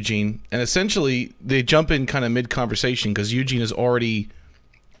with Eugene, and essentially they jump in kind of mid-conversation because Eugene has already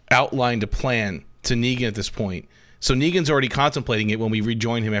outlined a plan to Negan at this point. So Negan's already contemplating it when we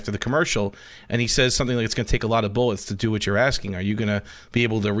rejoin him after the commercial, and he says something like, it's going to take a lot of bullets to do what you're asking. Are you going to be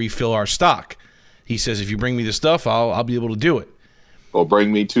able to refill our stock? He says, if you bring me the stuff, I'll be able to do it. Or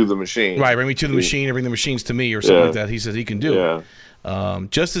bring me to the machine. Right, bring me to the machine, or bring the machines to me, or something like that. He says he can do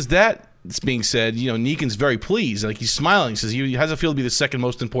it. Just as that is being said, Negan's very pleased. Like, he's smiling. He says, how does it feel to be the second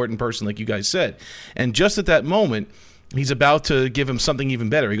most important person, like you guys said? And just at that moment, he's about to give him something even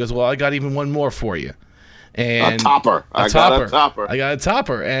better. He goes, well, I got even one more for you. And a topper. I got a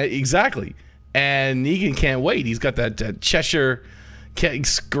topper. Exactly. And Negan can't wait. He's got that Cheshire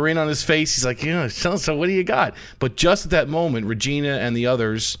grin on his face. He's like, so what do you got? But just at that moment, Regina and the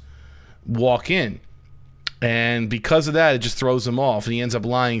others walk in. And because of that, it just throws him off. And he ends up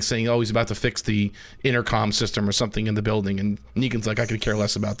lying, saying, he's about to fix the intercom system or something in the building. And Negan's like, I could care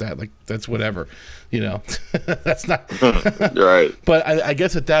less about that. Like, that's whatever. That's not... Right. But I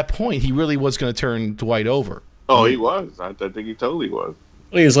guess at that point, he really was going to turn Dwight over. Oh, he was. I think he totally was.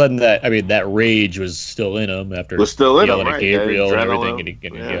 Well, he was letting that rage was still in him after yelling at Gabriel and everything.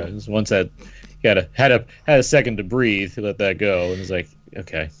 And once that had a second to breathe, he let that go, and was like,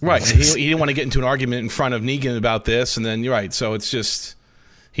 okay, right. He didn't want to get into an argument in front of Negan about this, and then you're right. So it's just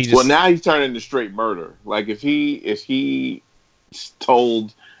well, now he's turning to straight murder. Like, if he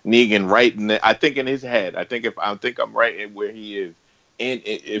told Negan right in I think in his head, I think I'm right in where he is, and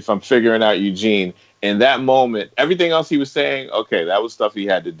if I'm figuring out Eugene. In that moment, everything else he was saying, okay, that was stuff he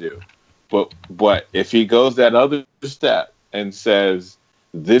had to do. But if he goes that other step and says,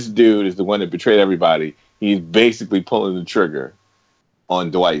 this dude is the one that betrayed everybody, he's basically pulling the trigger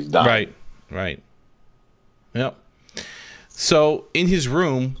on Dwight's dying. Right. Yep. So in his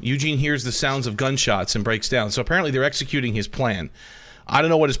room, Eugene hears the sounds of gunshots and breaks down. So apparently they're executing his plan. I don't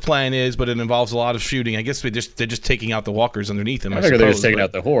know what his plan is, but it involves a lot of shooting. I guess they're just taking out the walkers underneath him. I figure they're just taking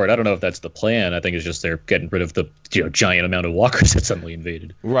out the horde. I don't know if that's the plan. I think it's just they're getting rid of the giant amount of walkers that suddenly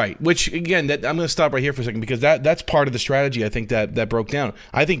invaded. Right. Which again, I'm going to stop right here for a second because that's part of the strategy. I think that broke down.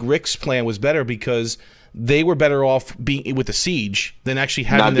 I think Rick's plan was better because they were better off being with the siege than actually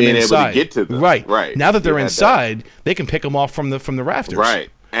having Not them being inside. able to get to them. Right. Now that they're inside, they can pick them off from the rafters. Right.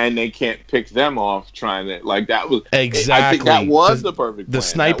 And they can't pick them off trying to that was exactly. I think that was the perfect plan. The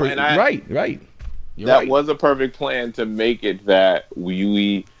sniper. Right. That was a perfect plan to make it that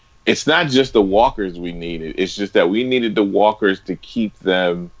we. It's not just the walkers we needed. It's just that we needed the walkers to keep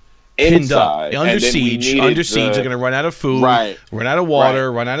them inside. Under siege. Under siege, they're going to run out of food. Right. Run out of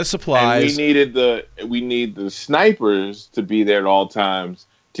water. Run out of supplies. And we need the snipers to be there at all times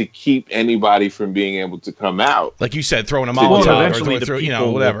to keep anybody from being able to come out. Like you said, throwing a Molotov eventually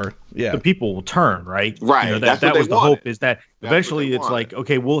whatever. Yeah. The people will turn, right? Right. You know, that was the hope, is that eventually it's like,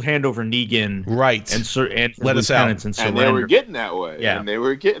 okay, we'll hand over Negan. Right. And let us out. And surrender. And they were getting that way. Yeah. And they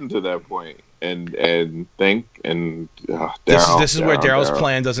were getting to that point. This is where Daryl's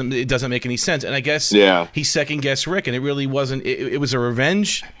plan doesn't make any sense. And I guess he second guessed Rick, and it really wasn't. It was a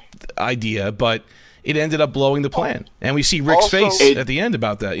revenge idea, but it ended up blowing the plan. And we see Rick's face at the end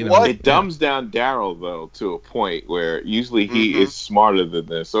about that. It dumbs down Daryl though to a point where usually he is smarter than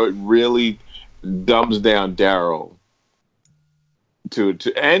this, so it really dumbs down Daryl to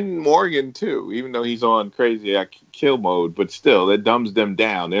and Morgan too. Even though he's on crazy kill mode, but still, it dumbs them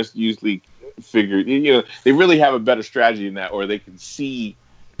down. There's usually figured, they really have a better strategy than that, or they can see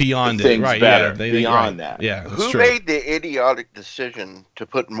beyond things it, right? Better, Yeah, beyond that. Yeah, who made the idiotic decision to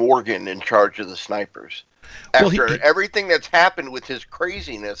put Morgan in charge of the snipers after everything that's happened with his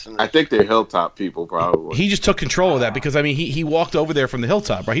craziness? I think they're Hilltop people, probably. He just took control of that because he walked over there from the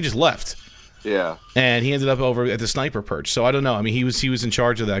Hilltop, right? He just left. Yeah, and he ended up over at the sniper perch. So I don't know. I mean, he was in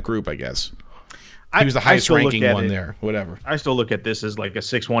charge of that group, I guess. He was the highest ranking one there. Whatever. I still look at this as like a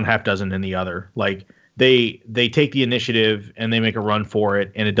 6 1, half dozen in the other. Like they take the initiative and they make a run for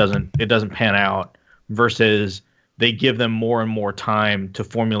it, and it doesn't pan out. Versus they give them more and more time to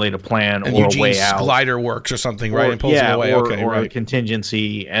formulate a plan and or Eugene's a way out. Glider works or something, right? And pulls them away. Or a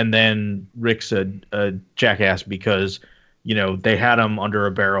contingency, and then Rick's a jackass because they had him under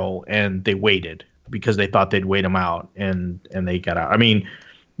a barrel and they waited because they thought they'd wait him out, and they got out. I mean,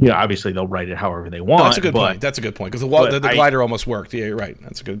 obviously they'll write it however they want. That's a good point. That's a good point because the glider almost worked. Yeah, you're right.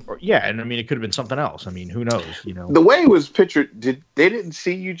 That's a good. Yeah, and I mean it could have been something else. I mean, who knows? The way it was pictured, they didn't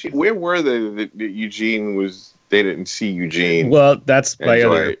see Eugene. Where were they? That Eugene was. They didn't see Eugene. Well, that's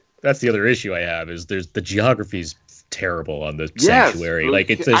the other issue I have is the geography's terrible on the sanctuary. Like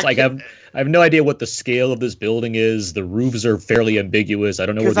it's just, I have no idea what the scale of this building is. The roofs are fairly ambiguous. I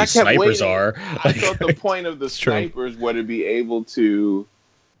don't know where these snipers are. I thought the point of the snipers were to be able to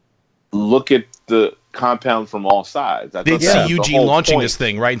look at the compound from all sides. They'd see Eugene launching this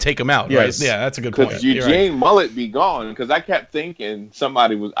thing, right, and take him out, right? Yeah, that's a good point. Because Eugene Mullet be gone. Because I kept thinking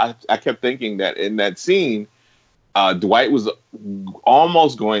I kept thinking that in that scene, Dwight was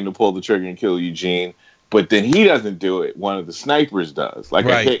almost going to pull the trigger and kill Eugene, but then he doesn't do it. One of the snipers does. Like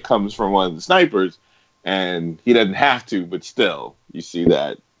a hit comes from one of the snipers, and he doesn't have to, but still, you see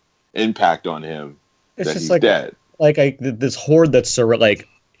that impact on him. It's just he's dead. This horde that's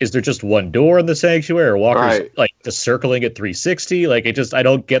is there just one door in the sanctuary, or walkers just circling at 360? I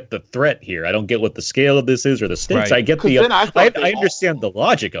don't get the threat here. I don't get what the scale of this is or the stakes. Right. I get I understand the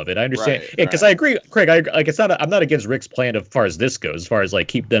logic of it. I understand because I agree, Craig. I'm not against Rick's plan as far as this goes. As far as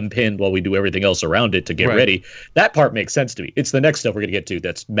keep them pinned while we do everything else around it to get ready. That part makes sense to me. It's the next stuff we're gonna get to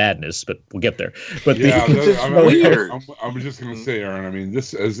that's madness, but we'll get there. But I was just gonna say, Aaron. I mean,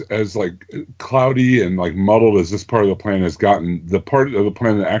 this as cloudy and muddled as this part of the plan has gotten, the part of the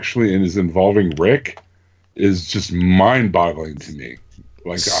plan that actually is involving Rick is just mind-boggling to me.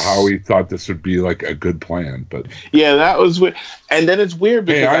 How he thought this would be a good plan, but that was weird. And then it's weird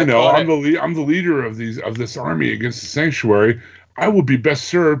because I'm the leader of this army against the sanctuary. I will be best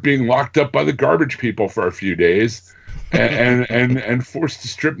served being locked up by the garbage people for a few days, and forced to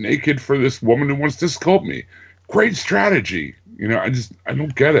strip naked for this woman who wants to sculpt me. Great strategy, I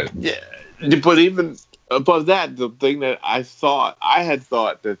don't get it. Yeah, but even above that, the thing that I had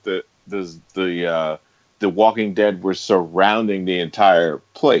thought that the Walking Dead were surrounding the entire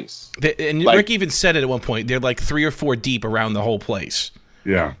place. Rick even said it at one point. They're 3 or 4 deep around the whole place.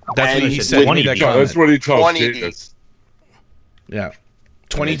 Yeah. That's what he said. That's what he told Jadis. Yeah.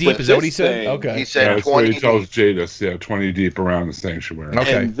 20 deep, is that what he said? Okay. He said that's 20 what he tells Jadis. Yeah, 20 deep around the sanctuary.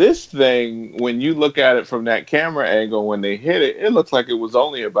 Okay. And this thing, when you look at it from that camera angle, when they hit it, it looks like it was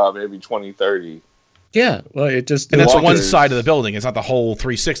only about maybe 20, 30 Yeah, well, it just And that's one Walker's- side of the building. It's not the whole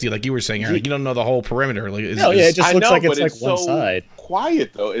 360 like you were saying, Eric. You don't know the whole perimeter. Like, No, yeah, it just I looks know, like but it's like one so side.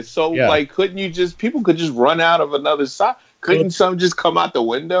 quiet though. It's so Yeah. like, couldn't you just people could just run out of another side? Couldn't some just come out the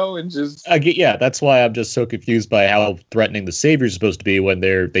window and just? Yeah, that's why I'm just so confused by how threatening the Savior's supposed to be when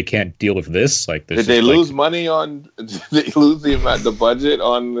they can't deal with this. Like, Did they lose money on? Did they lose the budget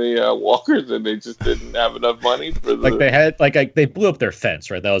on the walkers, and they just didn't have enough money for the? Like they had they blew up their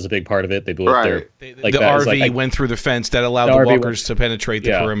fence, right? That was a big part of it. They blew up their like the that. It was RV like, went through the fence that allowed The the RV walkers to penetrate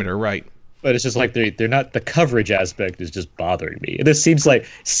the perimeter, right? but it's just like they're not, the coverage aspect is just bothering me. And this seems like,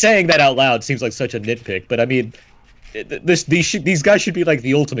 saying that out loud seems like such a nitpick, but I mean, these guys should be like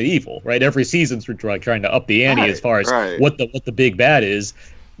the ultimate evil, right? Every season's trying to up the ante as far as what the big bad is.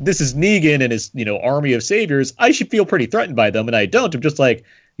 This is Negan and his army of saviors. I should feel pretty threatened by them, and I don't. I'm just like,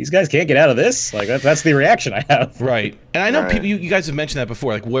 these guys can't get out of this. Like that's the reaction I have. Right. And I know people, you guys have mentioned that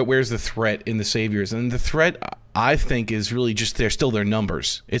before. Like, where's the threat in the saviors? And the threat, I think, is really just they're still their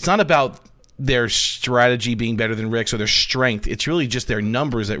numbers. It's not about their strategy being better than Rick's or their strength. It's really just their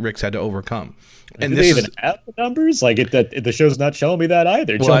numbers that Rick's had to overcome. And do they even have the numbers? Like the show's not showing me that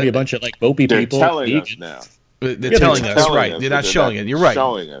either. It's showing me a bunch of like mopey people. They're telling us now. They're telling us, right? They're not showing it. You're right.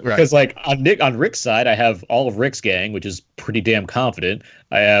 Because like on Rick's side, I have all of Rick's gang, which is pretty damn confident.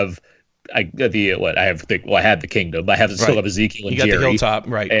 I have I had the kingdom. I still have Ezekiel and Jerry. You got Jerry, the hilltop,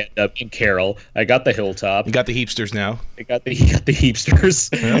 right? And Carol. I got the hilltop. You got the heapsters now. I got the heapsters.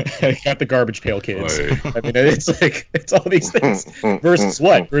 Yeah. I got the garbage pail kids. Right. I mean, it's all these things versus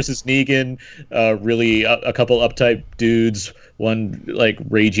what? Versus Negan, really a couple uptight dudes, one like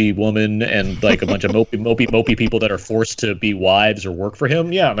ragey woman, and like a bunch of mopey people that are forced to be wives or work for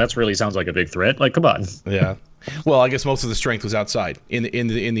him. Yeah, that's really sounds like a big threat. Like, come on. Yeah. Well, I guess most of the strength was outside in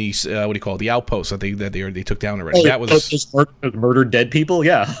the what do you call it, the outposts that they took down already. That was murdered dead people.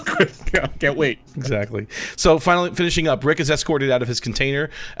 Yeah, can't wait. Exactly. So finally, finishing up, Rick is escorted out of his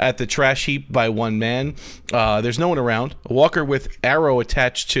container at the trash heap by one man. There's no one around. A walker with arrow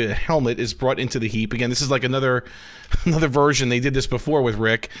attached to a helmet is brought into the heap. Again, this is like another version. They did this before with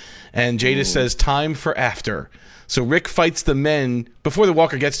Rick, and Jadis says, "Time for after." So Rick fights the men before the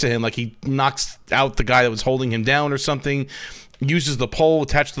walker gets to him, like he knocks out the guy that was holding him down or something, uses the pole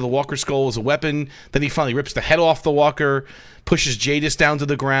attached to the walker's skull as a weapon. Then he finally rips the head off the walker, pushes Jadis down to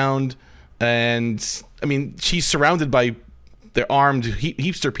the ground. And, I mean, she's surrounded by their armed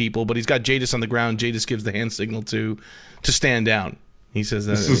heapster people, but he's got Jadis on the ground. Jadis gives the hand signal to stand down. He says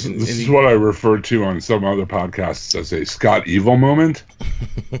that this is what I refer to on some other podcasts as a Scott Evil moment,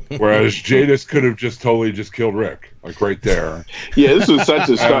 whereas Jadis could have just totally killed Rick, like right there. Yeah, this was such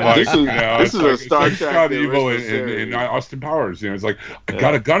a Star. Like, this is a Star Trek. Scott Evil in Austin Powers. It's like, I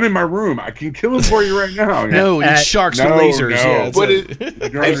got a gun in my room. I can kill him for you right now. No, it's sharks with lasers. No. Yeah,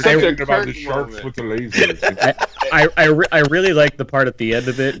 but you're understanding about the sharks with the lasers. I really like the part at the end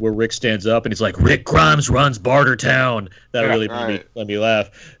of it where Rick stands up and he's like, "Rick Grimes runs Bartertown." That really made me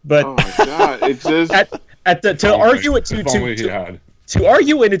laugh. But oh my god, it's just to argue it to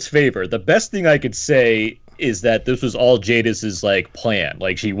argue in its favor, the best thing I could say is that this was all Jadis's like plan.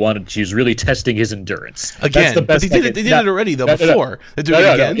 Like she was really testing his endurance. Again, that's the best they did it already though before. They do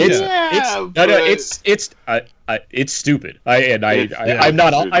it again. It's stupid. I'm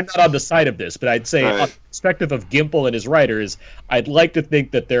not on the side of this, but I'd say on the perspective of Gimple and his writers, I'd like to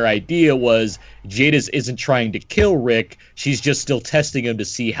think that their idea was Jadis isn't trying to kill Rick. She's just still testing him to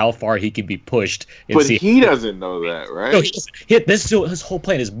see how far he can be pushed. But he doesn't know that, right? No, his whole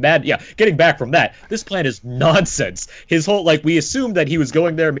plan is mad. Yeah, getting back from that, this plan is nonsense. His whole, like, we assumed that he was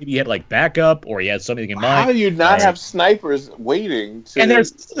going there. Maybe he had like backup or he had something in mind. How do you not have snipers waiting? And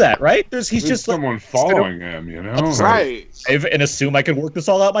there's that, right? He's just someone following him, you know? Right. And assume I can work this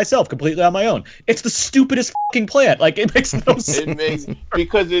all out myself, completely on my own. It's the stupidest fucking plan. Like, it makes no sense.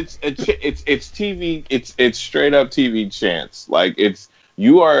 Because it's TV. It's straight up TV chance. Like,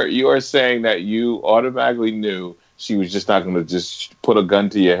 you are saying that you automatically knew she was just not going to just put a gun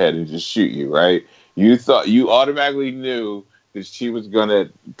to your head and just shoot you, right? You thought you automatically knew that she was going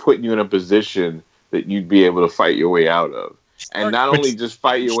to put you in a position that you'd be able to fight your way out of, and not only just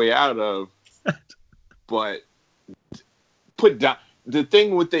fight your way out of, but put down. The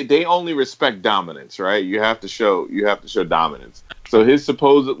thing with they only respect dominance, right? You have to show dominance. So his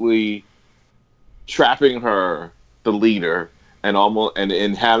supposedly trapping her, the leader, and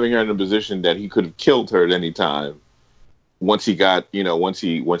having her in a position that he could have killed her at any time. Once he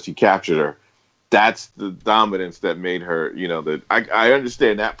captured her, that's the dominance that made her. I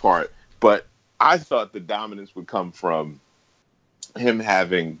understand that part, but I thought the dominance would come from him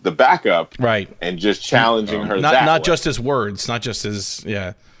having the backup, right, and just challenging her. Not just his words, not just his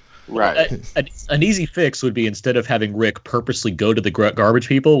Right. An easy fix would be, instead of having Rick purposely go to the garbage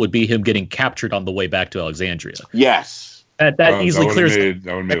people, would be him getting captured on the way back to Alexandria. Yes. That easily clears that would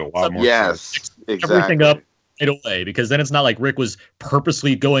have made a lot more sense. Yes. Exactly. everything up right away, because then it's not like Rick was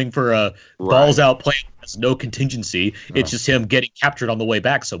purposely going for a balls out plan. There's no contingency. It's just him getting captured on the way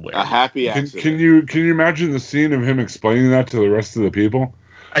back somewhere. A happy accident. Can you imagine the scene of him explaining that to the rest of the people?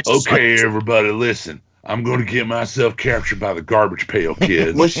 Everybody, listen. I'm going to get myself captured by the garbage pail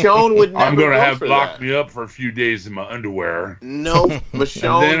kids. Michonne would never I'm going to go have for locked that. me up for a few days in my underwear. No,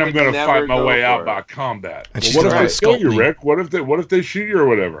 Michonne. And then I'm going to fight my way out it. by combat. And Well, she's what if gonna they kill you, sculpt me. Rick? What if they shoot you or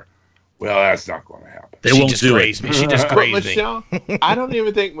whatever? Well, that's not going to happen. They She won't just do grazed it. me. She just But grazed me. Michonne, I don't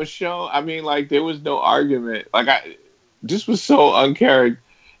even think Michonne. I mean, like, there was no argument. Like, this was so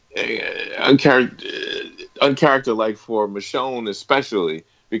uncharacter-like for Michonne, especially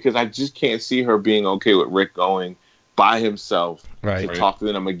because I just can't see her being okay with Rick going by himself Right. to talk to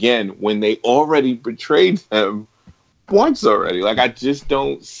them again when they already betrayed them once already. Like, I just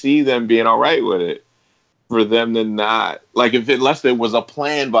don't see them being all right with it. For them to not, like, unless there was a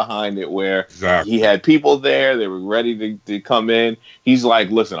plan behind it where Exactly. he had people there, they were ready to come in. He's like,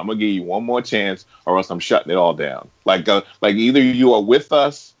 listen, I'm gonna give you one more chance, or else I'm shutting it all down. Like either you are with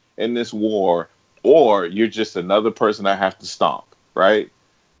us in this war, or you're just another person I have to stomp. Right?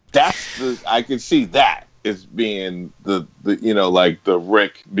 I can see that as being the like the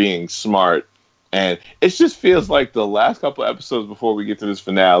Rick being smart, and it just feels like the last couple of episodes before we get to this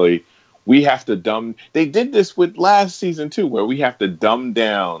finale. We have to they did this with last season too, where we have to dumb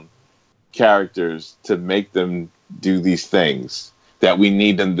down characters to make them do these things that we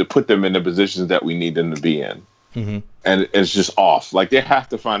need them to put them in the positions that we need them to be in. Mm-hmm. And it's just off. Like, they have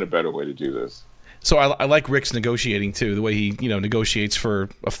to find a better way to do this. So I like Rick's negotiating too, the way he negotiates for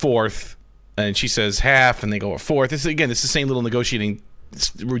a fourth, and she says half, and they go a fourth. It's the same little negotiating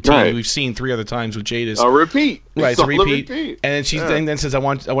routine we've seen 3 other times with Jadis. A repeat, right? It's a repeat. And then she then says, "I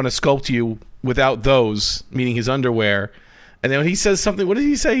want to sculpt you without those," meaning his underwear. And then when he says something, what did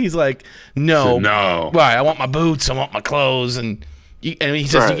he say? He's like, "No, right? I want my boots. I want my clothes." And he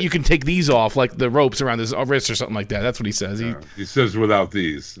says, "You can take these off, like the ropes around his wrist or something like that." That's what he says. He says, "Without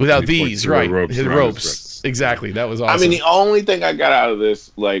these." Without And he these, points to right? the His around ropes. wrists. Exactly. That was awesome. I mean, the only thing I got out of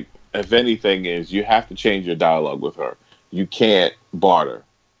this, like, if anything, is you have to change your dialogue with her. You can't barter.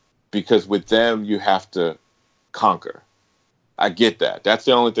 Because with them, you have to conquer. I get that. That's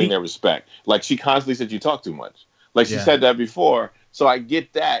the only thing they respect. Like, she constantly said you talk too much. Like, she said that before. So I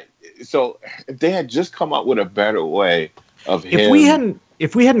get that. So if they had just come up with a better way of him.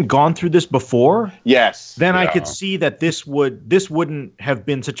 If we hadn't gone through this before, yes, then I could see that this wouldn't have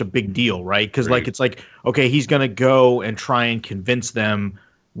been such a big deal, right? Because like it's like, okay, he's gonna go and try and convince them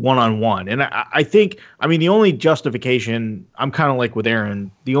one-on-one. And I think, I mean, the only justification, I'm kind of like with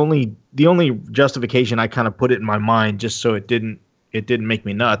Aaron, the only justification I kind of put it in my mind just so it didn't make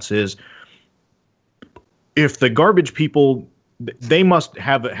me nuts is if the garbage people, they must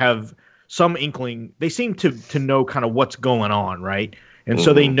have some inkling. They seem to know kind of what's going on, right? And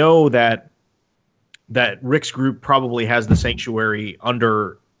so they know that Rick's group probably has the sanctuary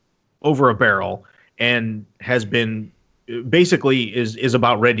over a barrel and has been basically is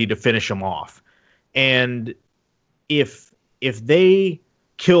about ready to finish him off. And if they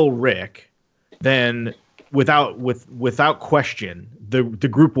kill Rick, then without question, the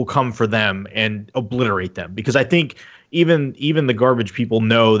group will come for them and obliterate them. Because I think even the garbage people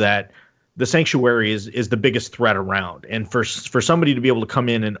know that the sanctuary is the biggest threat around. And for somebody to be able to come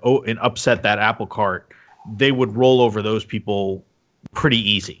in and upset that apple cart, they would roll over those people pretty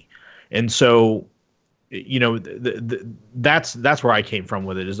easy. And so, that's where I came from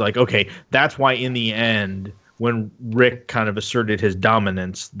with it, is like, okay, that's why in the end, when Rick kind of asserted his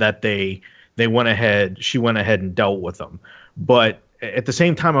dominance, that she went ahead and dealt with them. But at the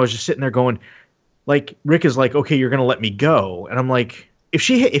same time, I was just sitting there going, like, Rick is like, okay, you're going to let me go. And I'm like, if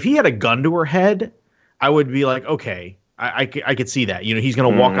he had a gun to her head, I would be like, okay, I could see that. He's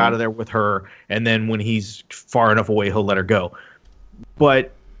going to walk out of there with her, and then when he's far enough away, he'll let her go.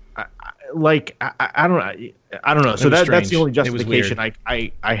 But I don't know. So that's the only justification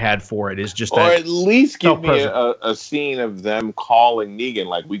I had for it, is just that. Or at least give me a scene of them calling Negan,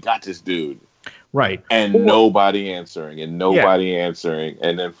 like, we got this dude. Right. And nobody answering, and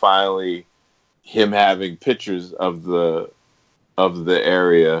then finally him having pictures of the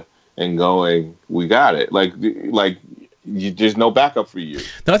area and going, we got it. Like there's no backup for you. No,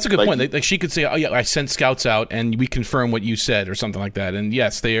 that's a good Like- point. Like she could say, "Oh yeah, I sent scouts out, and we confirm what you said," or something like that. And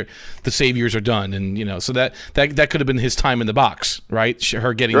yes, the saviors are done, and so that could have been his time in the box, right?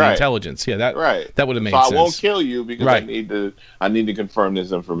 Her getting the Right. intelligence. Yeah, that Right. that would have made So sense. I won't kill you because Right. I need to confirm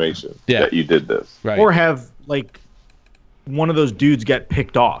this information Yeah. that you did this. Right. Or have like one of those dudes get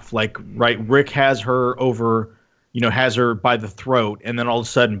picked off. Like, right, Rick has her over, has her by the throat, and then all of a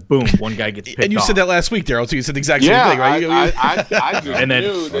sudden, boom, one guy gets picked off. and you said that last week, Daryl. So you said the exact same Yeah, thing, right? I just And then-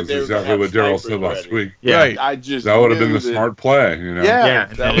 knew that That's they were exactly gonna what have Daryl snipers said last ready. week. Yeah. Right. I just That would have been knew the that- smart play, Yeah, Yeah,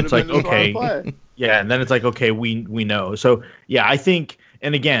 and that then would it's have been like, the smart okay. play. Yeah, and then it's like, okay, we know. So yeah, I think,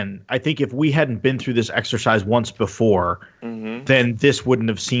 and again, I think if we hadn't been through this exercise once before, then this wouldn't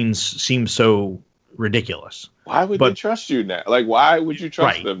have seemed so ridiculous. Why would But- they trust you now? Like, why would you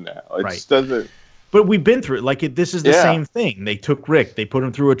trust Right. them now? It Right. just doesn't. But we've been through it. Like this is the Yeah. same thing. They took Rick. They put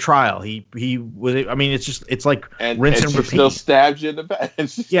him through a trial. He was. I mean, it's like And, rinse and and she repeat. still stabs you in the back. And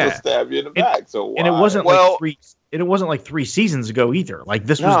she Yeah. still stabs you in the back. So why? and it wasn't Well- like three. And it wasn't like 3 seasons ago either. Like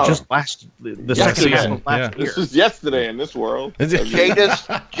this No. was just the second Yesterday. half of last year. This was yesterday in this world.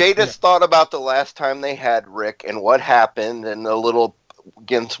 Jadis thought about the last time they had Rick and what happened and the little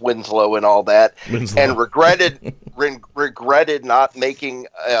against Winslow and all that, Winslow. and regretted not making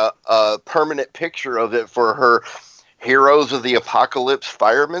a permanent picture of it for her Heroes of the Apocalypse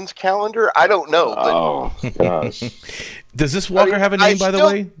Fireman's Calendar. I don't know, but Oh gosh. Does this Walker have a name, by the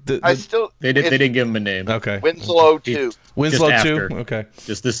way? I still They didn't give him a name. Okay. Winslow too. Winslow Just too. after. Okay.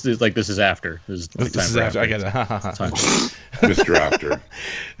 Just this is after. This This is after. I get it. Time. Mr. After.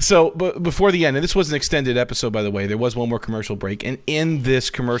 So, but before the end, and this was an extended episode, by the way, there was one more commercial break, and in this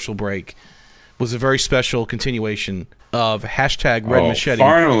commercial break was a very special continuation of hashtag Red Machete,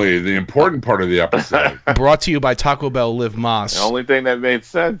 Finally, the important part of the episode. brought to you by Taco Bell Live Moss. The only thing that made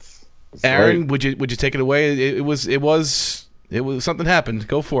sense. Aaron, would you take it away? It was something happened.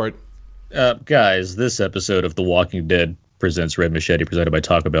 Go for it. Guys, this episode of The Walking Dead presents Red Machete, presented by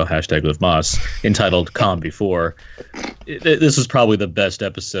Taco Bell, hashtag Live Moss, entitled Calm Before. This is probably the best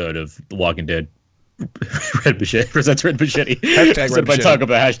episode of The Walking Dead. Red Machete presents Red Machete. Hashtag Presented Red by Machete. Taco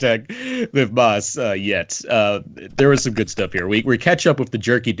Bell, hashtag Live Moss yet. There was some good stuff here. We catch up with the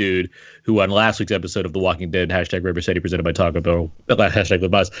jerky dude who on last week's episode of The Walking Dead, hashtag Red Machete, presented by Taco Bell, hashtag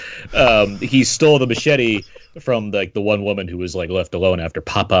Live Moss. He stole the machete from the one woman who was left alone after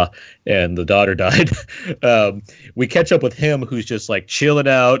Papa and the daughter died. We catch up with him who's just chilling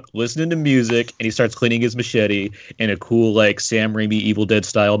out, listening to music, and he starts cleaning his machete in a cool Sam Raimi Evil Dead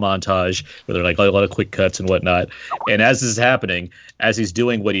style montage where they're a lot of quick cuts and whatnot. And as this is happening, as he's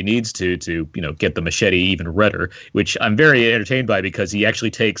doing what he needs to get the machete even redder, which I'm very entertained by because he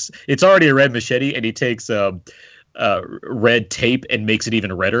actually it's already a red machete and he takes red tape and makes it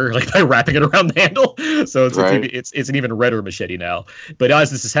even redder, by wrapping it around the handle. So it's an even redder machete now. But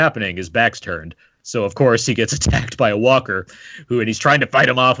as this is happening, his back's turned. So of course he gets attacked by a walker and he's trying to fight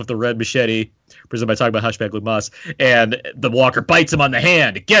him off with the red machete, presented by Talking About Hashtag Live Moss, and the walker bites him on the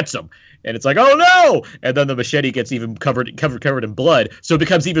hand. It gets him. And it's oh no! And then the machete gets even covered in blood, so it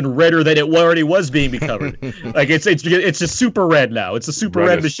becomes even redder than it already was being covered. It's just super red now. It's a super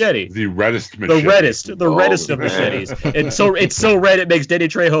red machete. The reddest machete. The reddest of machetes. And so it's so red it makes Danny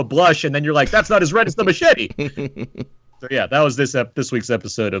Trejo blush, and then you're that's not as red as the machete. So yeah, that was this week's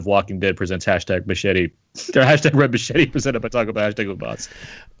episode of Walking Dead presents hashtag machete, or hashtag Red Machete, presented by Taco Bell, hashtag Live Moss.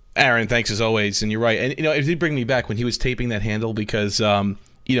 Aaron, thanks as always, and you're right. And it did bring me back when he was taping that handle because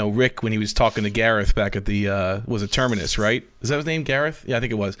Rick, when he was talking to Gareth back at the was it Terminus, right? Is that his name, Gareth? Yeah, I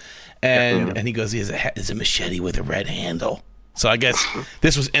think it was. And he goes, "There's a machete with a red handle." So I guess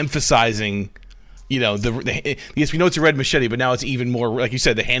this was emphasizing, yes, we know it's a red machete, but now it's even more, like you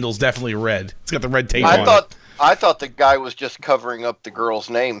said, the handle's definitely red. It's got the red tape on it. I thought the guy was just covering up the girl's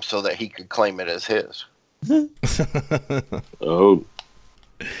name so that he could claim it as his. Oh.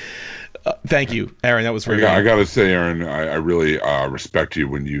 Thank you, Aaron. That was very I got to say, Aaron, I really respect you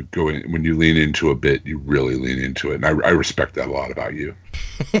when you go in, when you lean into a bit, you really lean into it, and I respect that a lot about you.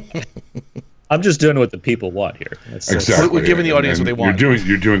 I'm just doing what the people want here. Exactly. We're giving the audience what they want.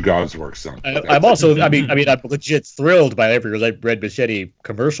 You're doing God's work, son. I'm also, I mean, I'm legit thrilled by every Red Machete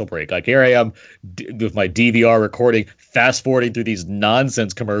commercial break. Here I am with my DVR recording, fast forwarding through these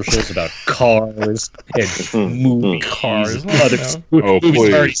nonsense commercials about cars and movies, Cars. movies please.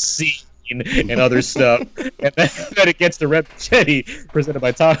 I've already seen. And other stuff, and then it gets to Red Machete, presented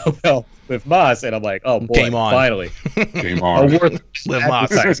by Taco Bell with Moss, and I'm oh boy, Game on. finally, Game on. Live Moss.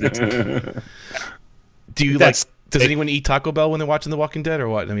 advertisement. Do you Does anyone eat Taco Bell when they're watching The Walking Dead, or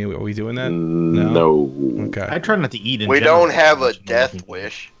what? I mean, are we doing that? No. Okay. I try not to eat. We don't have a death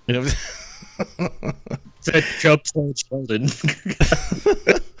wish. Said Chubb told Sheldon.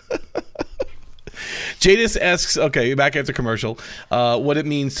 Jadis asks, okay, back after commercial, what it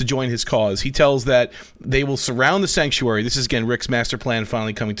means to join his cause. He tells that they will surround the sanctuary. This is, again, Rick's master plan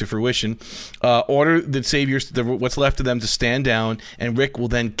finally coming to fruition. Order the saviors, what's left of them, to stand down, and Rick will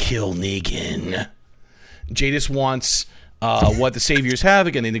then kill Negan. Jadis wants what the saviors have.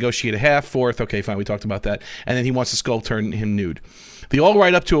 Again, they negotiate a half, fourth. Okay, fine, we talked about that. And then he wants to skull turn him nude. They all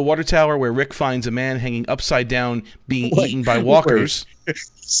ride up to a water tower where Rick finds a man hanging upside down being eaten by walkers.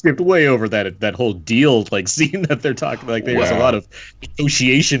 Skipped way over that whole deal scene that they're talking. There's a lot of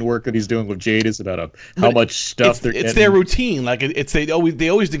negotiation work that he's doing with Jadis about how much stuff they're getting. It's their routine. They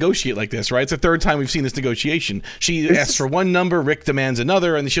always negotiate like this, right? It's the third time we've seen this negotiation. She asks for one number, Rick demands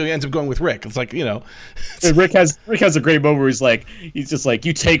another, and she ends up going with Rick. It's Rick has a great moment where he's just like,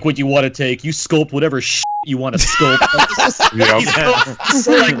 you take what you want to take, you sculpt whatever you want to sculpt.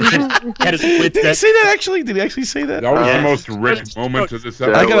 Did he say that actually? Did he actually say that? That was the most Rick moment of this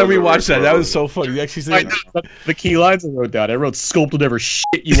episode. I gotta rewatch that. That was so funny. Did he actually say that? The key lines I wrote down. I wrote sculpt whatever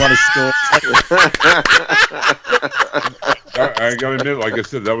you want to sculpt. I gotta admit, like I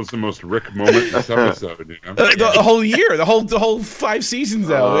said, that was the most Rick moment in this episode. The whole year, the whole 5 seasons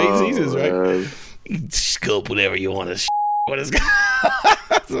now, 8 seasons, right? You sculpt whatever you want to. What is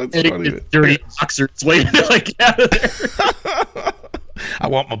that's funny. Dirty boxers waiting to get out of there. I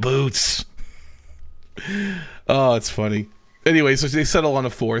want my boots. Oh, it's funny. Anyway, so they settle on a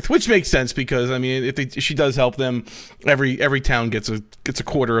fourth, which makes sense because if she does help them, every town gets a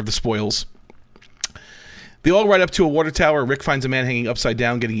quarter of the spoils. They all ride up to a water tower. Rick finds a man hanging upside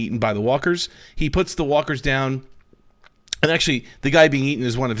down, getting eaten by the walkers. He puts the walkers down, and actually, the guy being eaten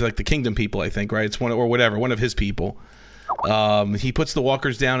is one of the Kingdom people, I think, right? It's one of his people. He puts the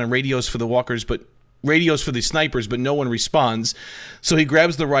walkers down and radios for the snipers, but no one responds. So he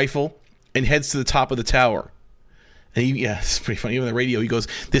grabs the rifle and heads to the top of the tower. And it's pretty funny. Even on the radio, he goes,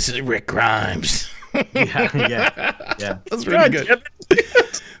 "This is Rick Grimes." Yeah. That's really good.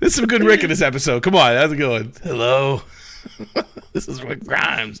 There's some good Rick in this episode. Come on, that's a good one. Hello. This is Rick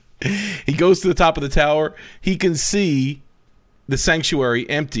Grimes. He goes to the top of the tower. He can see the sanctuary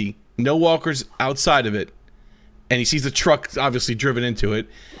empty. No walkers outside of it. And he sees the truck obviously driven into it.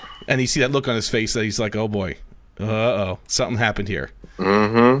 And you see that look on his face that he's like, oh boy. Uh-oh. Something happened here.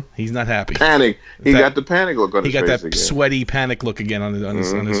 Mm-hmm. He's not happy. Panic. He got the panic look on his face. He got that again. sweaty panic look again on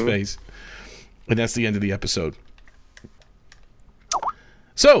his face. And that's the end of the episode.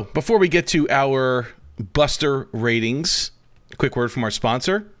 So, before we get to our Buster ratings, a quick word from our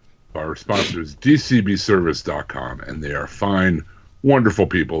sponsor. Our sponsor is DCBService.com, and they are fine, wonderful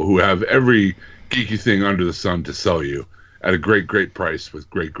people who have every geeky thing under the sun to sell you at a great, great price with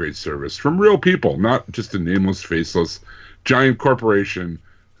great, great service from real people, not just a nameless, faceless, giant corporation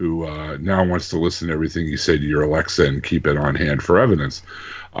who now wants to listen to everything you say to your Alexa and keep it on hand for evidence.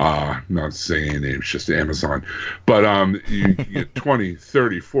 Not saying any names, just Amazon. But you get 20,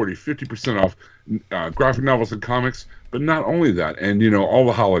 30, 40, 50% off graphic novels and comics. But not only that, and all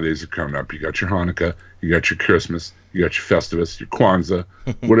the holidays are coming up. You got your Hanukkah, you got your Christmas, you got your Festivus, your Kwanzaa,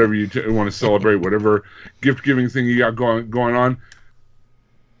 whatever you want to celebrate, whatever gift-giving thing you got going on.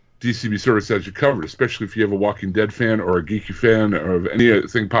 DCB Service has you covered, especially if you have a Walking Dead fan or a geeky fan of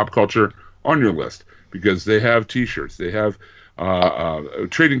anything pop culture on your list, because they have T-shirts, they have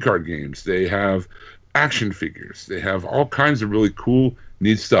trading card games, they have action figures, they have all kinds of really cool,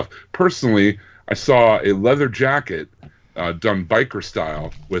 neat stuff. Personally, I saw a leather jacket done biker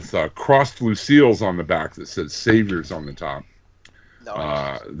style with crossed Lucille's on the back that says Saviors on the top.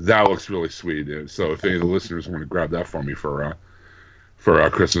 Nice. That looks really sweet. So if any of the listeners want to grab that for me for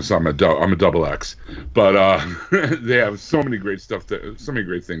Christmas, I'm a double X. But they have so many great stuff, so many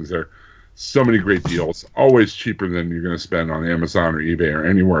great things there, so many great deals, always cheaper than you're going to spend on Amazon or eBay or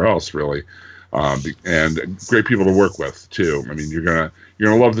anywhere else, really. And great people to work with too. I mean, you're gonna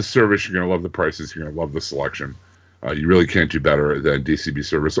love the service, you're gonna love the prices, you're gonna love the selection. You really can't do better than DCB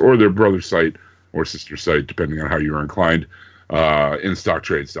Service or their brother site or sister site, depending on how you're inclined.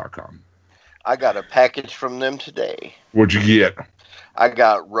 InStockTrades.com. I got a package from them today. What'd you get? I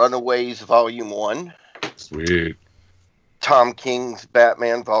got Runaways Volume 1. Sweet. Tom King's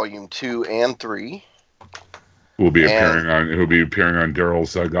Batman Volume 2 and 3. He'll be appearing on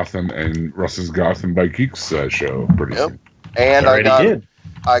Daryl's Gotham and Russ's Gotham by Geeks show pretty soon. And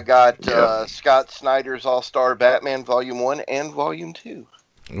I got Scott Snyder's All-Star Batman Volume 1 and Volume 2.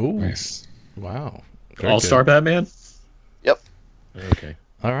 Ooh. Nice. Wow. All-Star Batman? Yep. Okay.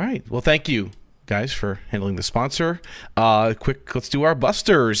 All right. Well, thank you, guys, for handling the sponsor. Let's do our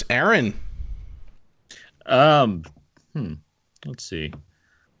busters. Aaron. Let's see.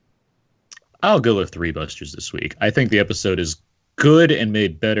 I'll go with 3 busters this week. I think the episode is good and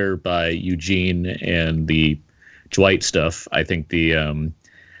made better by Eugene and the Dwight stuff. I think the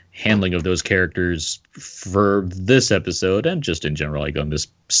handling of those characters for this episode and just in general, like on this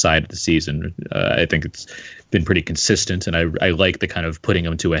side of the season, I think it's been pretty consistent, and I like the kind of putting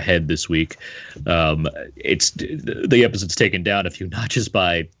them to a head this week. It's the episode's taken down a few notches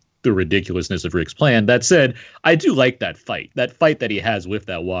by the ridiculousness of Rick's plan. That said, I do like that fight. That fight that he has with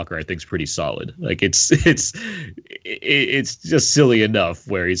that walker, I think, is pretty solid. Like it's just silly enough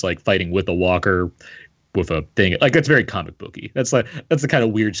where he's like fighting with a walker with a thing. Like that's very comic booky. That's the kind of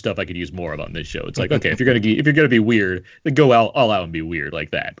weird stuff I could use more of on this show. It's like, okay, if you're gonna be weird, then go all out and be weird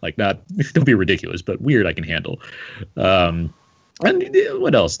like that. Like not don't be ridiculous, but weird I can handle. And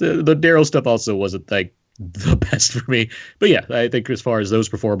what else? The Daryl stuff also wasn't like the best for me, but yeah, I think as far as those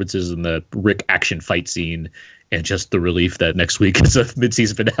performances and the Rick action fight scene and just the relief that next week is a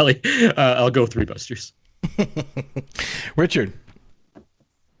mid-season finale, I'll go 3 busters. Richard.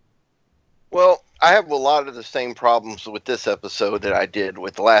 Well, I have a lot of the same problems with this episode that I did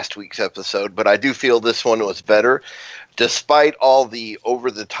with last week's episode, but I do feel this one was better. Despite all the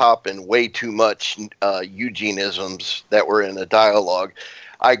over-the-top and way too much Eugenisms that were in the dialogue,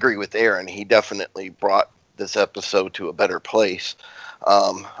 I agree with Aaron. He definitely brought this episode to a better place.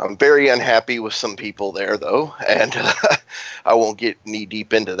 I'm very unhappy with some people there, though, and I won't get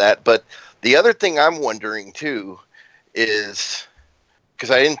knee-deep into that. But the other thing I'm wondering, too, is... because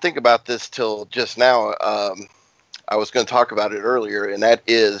I didn't think about this till just now. I was going to talk about it earlier, and that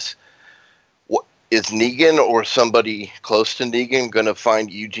is, what is Negan or somebody close to Negan going to find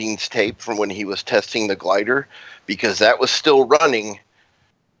Eugene's tape from when he was testing the glider? Because that was still running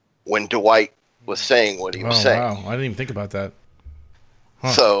when Dwight was saying what he was saying. Wow, I didn't even think about that.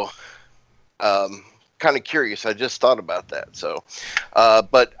 Huh. So, kind of curious. I just thought about that. So,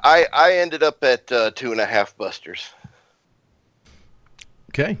 but I ended up at 2.5 busters.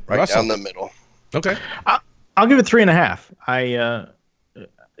 Okay, right Russell. down the middle. Okay, I'll give it 3.5.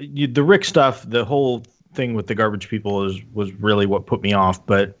 The Rick stuff, the whole thing with the garbage people was really what put me off.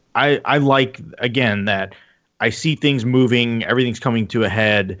 But I like, again, that I see things moving, everything's coming to a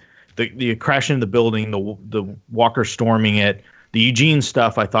head. The crash into the building, the walker storming it, the Eugene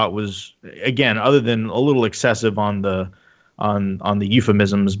stuff I thought was, again, other than a little excessive on the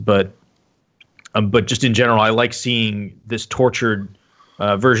euphemisms, but just in general, I like seeing this tortured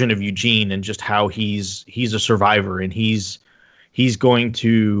version of Eugene and just how he's a survivor, and he's going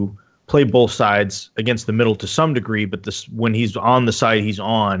to play both sides against the middle to some degree, but when he's on the side he's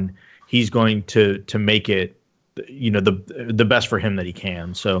on, he's going to make it, the best for him that he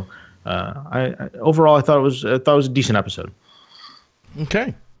can. So overall I thought it was a decent episode.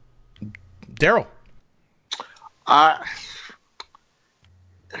 Okay, Daryl.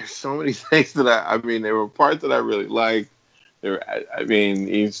 There's so many things that I mean, there were parts that I really liked.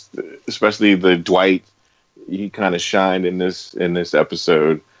 He's especially the Dwight. He kind of shined in this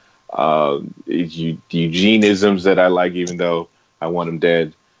episode. Eugenisms that I like, even though I want him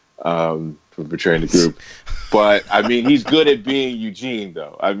dead for betraying the group. But I mean, he's good at being Eugene,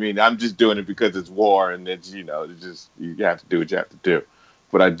 though. I mean, I'm just doing it because it's war, and it's you have to do what you have to do.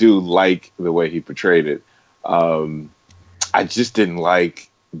 But I do like the way he portrayed it. I just didn't like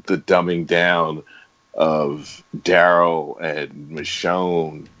the dumbing down of Daryl and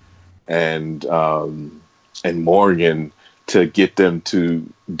Michonne and Morgan to get them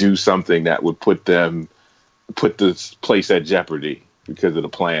to do something that would put this place at jeopardy because of the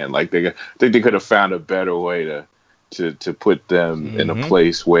plan. Like I think they could have found a better way to put them in a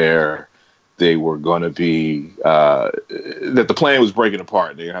place where they were going to be that the plan was breaking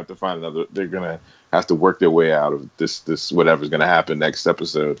apart. They're going to have to find another. They're going to have to work their way out of this whatever's going to happen next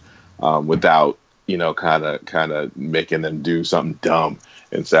episode without kind of making them do something dumb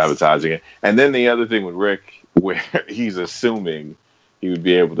and sabotaging it. And then the other thing with Rick, where he's assuming he would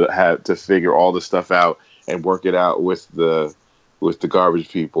be able to have to figure all the stuff out and work it out with the garbage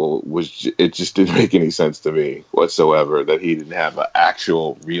people, it just didn't make any sense to me whatsoever that he didn't have an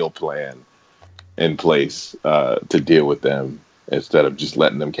actual real plan in place to deal with them instead of just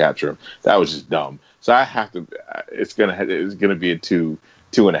letting them capture him. That was just dumb. So I have to. It's gonna be a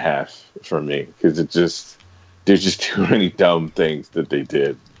 2.5 for me because there's just too many dumb things that they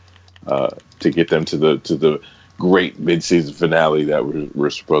did to get them to the great mid-season finale that we're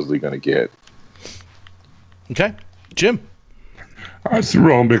supposedly going to get. Okay, Jim. It's a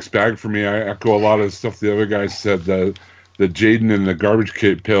real mixed bag for me. I echo a lot of the stuff the other guys said. The Jaden and the garbage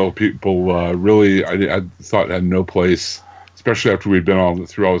pail people really I thought had no place, especially after we'd been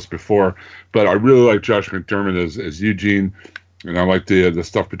through all this before. But I really like Josh McDermott as Eugene. And I like the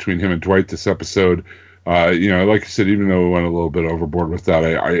stuff between him and Dwight this episode. Like I said, even though we went a little bit overboard with that,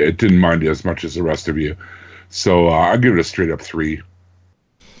 I didn't mind it as much as the rest of you. So I'll give it a straight up 3.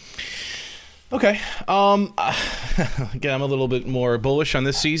 Okay. Again, I'm a little bit more bullish on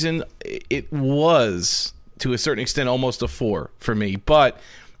this season. It was, to a certain extent, almost a 4 for me. But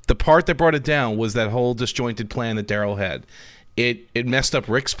the part that brought it down was that whole disjointed plan that Daryl had. It messed up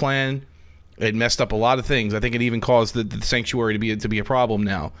Rick's plan. It messed up a lot of things. I think it even caused the sanctuary to be a problem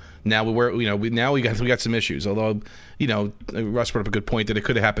now. Now we got some issues. Although, Russ brought up a good point that it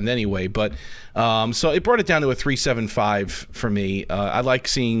could have happened anyway. But so it brought it down to a 3.75 for me. I like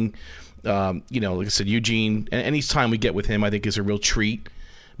seeing, like I said, Eugene. And any time we get with him, I think is a real treat.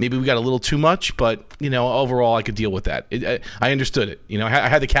 Maybe we got a little too much, but overall I could deal with that. I understood it. I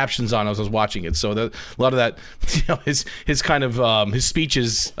had the captions on as I was watching it, so a lot of that, his kind of his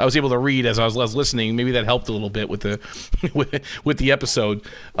speeches, I was able to read as I was listening. Maybe that helped a little bit with the with the episode.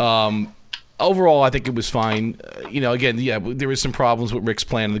 Overall, I think it was fine. Again, there was some problems with Rick's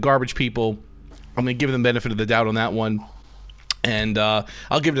plan and the garbage people. I'm going to give them the benefit of the doubt on that one, and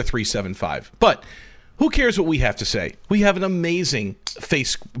I'll give it a 3.75. But who cares what we have to say? We have an amazing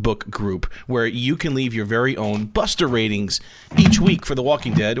Facebook group where you can leave your very own Buster ratings each week for The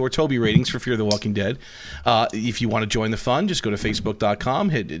Walking Dead, or Toby ratings for Fear the Walking Dead. If you want to join the fun, just go to facebook.com,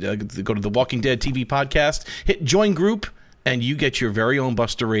 go to The Walking Dead TV podcast, hit join group, and you get your very own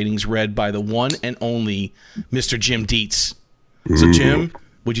Buster ratings read by the one and only Mr. Jim Dietz. So, Jim,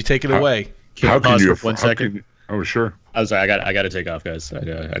 would you take it away? How can you? 1 second? Oh, sure. I'm sorry, I got to take off, guys.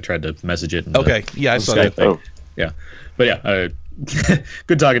 I tried to message it. Okay, I saw that. Thing. Yeah, but yeah,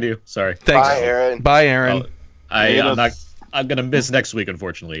 good talking to you. Sorry. Thanks. Bye, Aaron. Bye, Aaron. I'm gonna miss next week.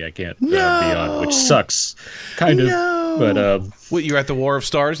 Unfortunately, I can't be on, which sucks, kind of. But what, you're at the War of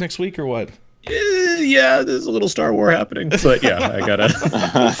Stars next week, or what? Yeah, there's a little Star War happening, but yeah, I gotta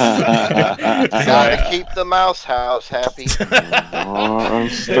keep the mouse house happy.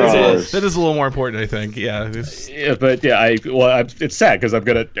 That is a little more important, I think. Yeah, but yeah, it's sad because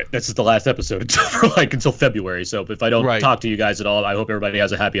this is the last episode until February. So if I don't talk to you guys at all, I hope everybody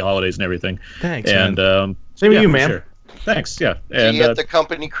has a happy holidays and everything. Thanks, and man. Same with you, man. Sure. Thanks. Yeah, and see you at the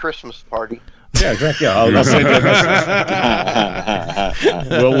company Christmas party. Yeah, exactly. Yeah, I'll send you a message.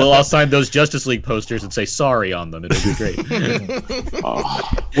 I'll sign those Justice League posters and say sorry on them. It'll be great.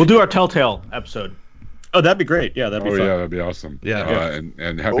 We'll do our Telltale episode. Oh, that'd be great. Yeah, that'd be fun. Yeah, that'd be awesome. Yeah.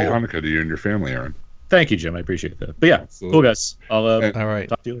 And happy Hanukkah to you and your family, Aaron. Thank you, Jim. I appreciate that. But yeah, cool, guys. I'll all right.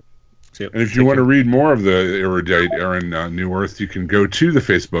 Talk to you later. And if you want to read more of the erudite Aaron New Earth, you can go to the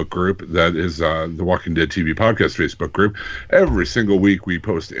Facebook group. That is the Walking Dead TV Podcast Facebook group. Every single week we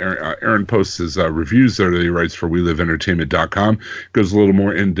post, Aaron posts his reviews there that he writes for WeLiveEntertainment.com. Goes a little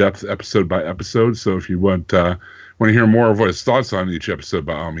more in-depth episode by episode. So if you want to hear more of what his thoughts on each episode,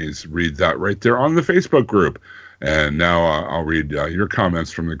 by all means, read that right there on the Facebook group. And now I'll read your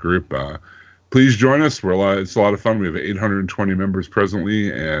comments from the group. Please join us. It's a lot of fun. We have 820 members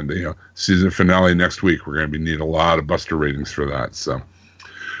presently, and season finale next week. We're going to need a lot of Buster ratings for that. So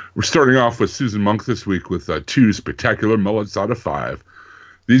we're starting off with Susan Monk this week with 2 spectacular mullets out of 5.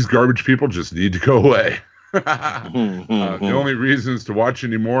 These garbage people just need to go away. The only reasons to watch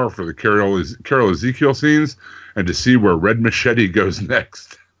anymore are for the Carol Ezekiel scenes and to see where Red Machete goes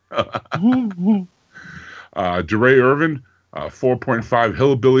next. DeRay Irvin. 4.5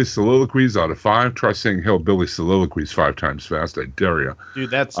 hillbilly soliloquies out of 5. Try saying hillbilly soliloquies 5 times fast. I dare you. Dude,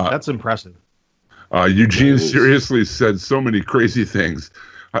 that's impressive. Eugene seriously said so many crazy things.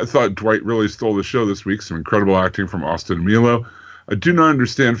 I thought Dwight really stole the show this week. Some incredible acting from Austin Milo. I do not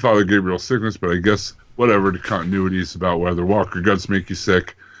understand Father Gabriel's sickness, but I guess whatever. The continuities about whether Walker guts make you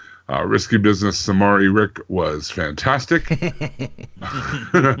sick. Risky Business Samari Rick was fantastic.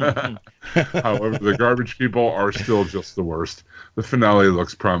 However, the garbage people are still just the worst. The finale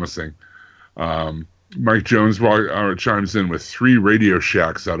looks promising. Mike Jones chimes in with 3 Radio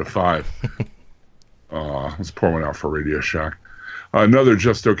Shacks out of 5. Let's pour one out for Radio Shack. Another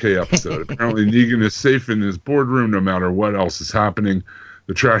just okay episode. Apparently Negan is safe in his boardroom no matter what else is happening.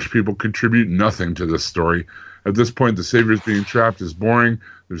 The trash people contribute nothing to this story. At this point, the Saviors being trapped is boring.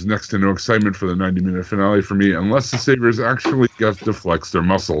 There's next to no excitement for the 90-minute finale for me, unless the Saviors actually get to flex their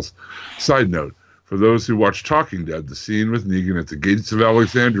muscles. Side note, for those who watch Talking Dead, the scene with Negan at the gates of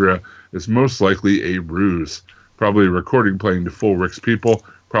Alexandria is most likely a ruse. Probably a recording playing to full Rick's people,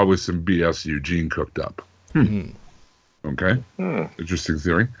 probably some BS Eugene cooked up. Okay. Interesting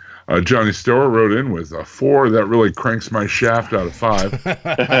theory. Johnny Stower wrote in with a 4. That really cranks my shaft out of 5.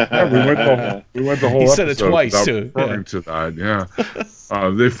 Yeah, we went the whole He episode said it twice, without too. referring to that. Yeah.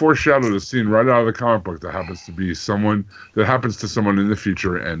 They foreshadowed a scene right out of the comic book that happens to someone in the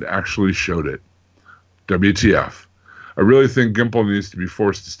future and actually showed it. WTF. I really think Gimple needs to be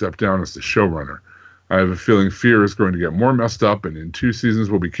forced to step down as the showrunner. I have a feeling Fear is going to get more messed up, and in 2 seasons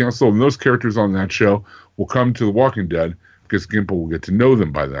will be canceled, and those characters on that show will come to The Walking Dead because Gimple will get to know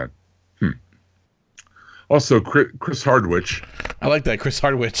them by then. Also, Chris Hardwich. I like that, Chris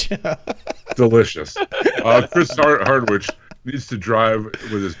Hardwich. Delicious. Chris Hardwich needs to drive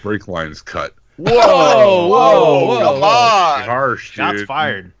with his brake lines cut. Whoa! Come on. Harsh, dude. Shots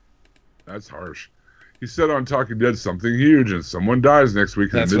fired. That's harsh. He said on Talking Dead something huge, and someone dies next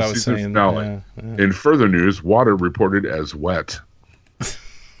week in That's the what I was mid-season saying. finale. Yeah. In further news, water reported as wet.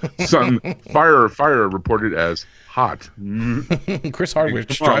 Fire reported as hot. Chris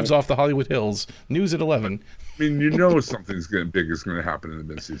Hardwich Come on. drives off the Hollywood Hills. News at 11. I mean, something's big is going to happen in the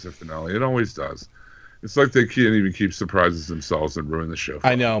mid-season finale. It always does. It's like they can't even keep surprises themselves and ruin the show.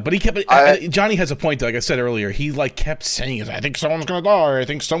 I know, but he kept. Johnny has a point. Like I said earlier, he kept saying, "I think someone's gonna die. I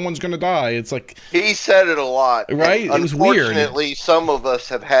think someone's gonna die." It's like he said it a lot, right? And it was weird. Unfortunately, some of us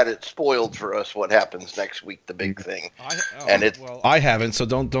have had it spoiled for us. What happens next week? The big thing, I haven't, so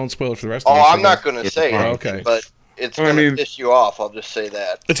don't spoil it for the rest. Oh, of us. I'm not going to say it. Okay, but it's going to piss you off. I'll just say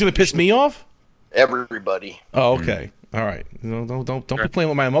that. It's going to piss me off. Everybody. Oh, okay. All right. Don't be playing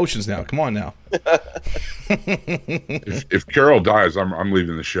with my emotions now. Come on now. If Carol dies, I'm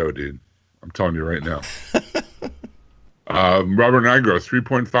leaving the show, dude. I'm telling you right now. Robert Nigro,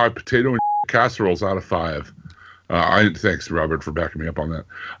 3.5 potato and casseroles out of 5. Thanks, Robert, for backing me up on that.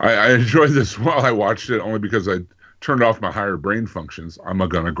 I enjoyed this while I watched it, only because I turned off my higher brain functions. I'm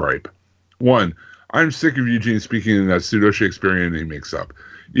gonna gripe. 1, I'm sick of Eugene speaking in that pseudo-Shakespearean he makes up.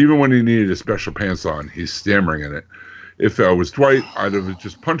 Even when he needed his special pants on, he's stammering in it. If I was Dwight, I'd have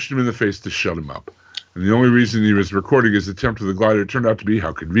just punched him in the face to shut him up. And the only reason he was recording his attempt with the glider turned out to be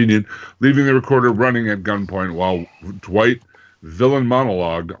how convenient, leaving the recorder running at gunpoint while Dwight villain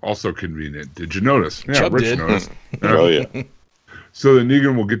monologued, also convenient. Did you notice? Yeah, Chubb Rich did. noticed. Oh, yeah. So that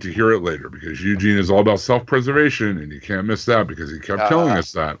Negan will get to hear it later, because Eugene is all about self-preservation, and you can't miss that because he kept telling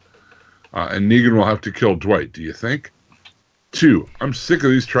us that. And Negan will have to kill Dwight, do you think? 2, I'm sick of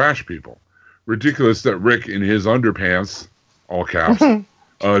these trash people. Ridiculous that Rick, in his underpants, all caps,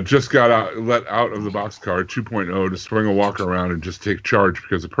 just got let out of the boxcar 2.0 to swing a walk around and just take charge,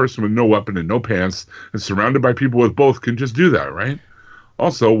 because a person with no weapon and no pants and surrounded by people with both can just do that, right?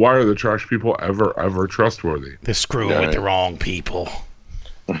 Also, why are the trash people ever trustworthy? They're screwing with the wrong people.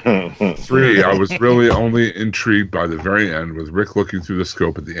 3, I was really only intrigued by the very end with Rick looking through the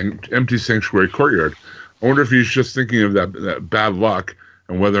scope at the empty sanctuary courtyard. I wonder if he's just thinking of that bad luck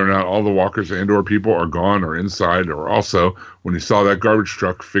and whether or not all the walkers and or people are gone or inside, or also when he saw that garbage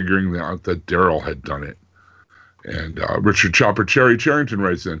truck figuring out that Daryl had done it. And Richard Chopper Cherry Charrington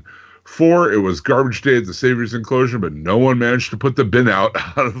writes in, 4, it was garbage day at the Savior's enclosure, but no one managed to put the bin out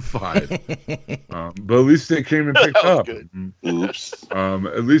of 5. But at least they came and picked up. Good. Oops.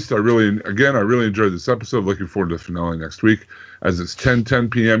 At least I really enjoyed this episode. Looking forward to the finale next week. As it's 10:10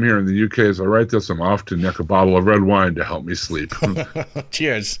 p.m. here in the UK as I write this, I'm off to neck a bottle of red wine to help me sleep.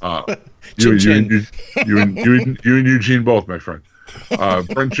 Cheers. You and Eugene both, my friend.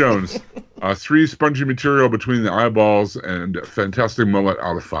 Brent Jones, 3 spongy material between the eyeballs and fantastic mullet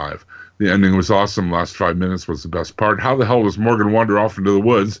out of 5. The ending was awesome. Last 5 minutes was the best part. How the hell does Morgan wander off into the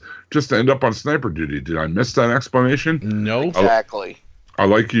woods just to end up on sniper duty? Did I miss that explanation? No. Exactly. I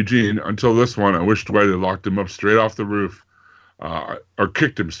like Eugene. Until this one, I wish Dwight had locked him up straight off the roof. Or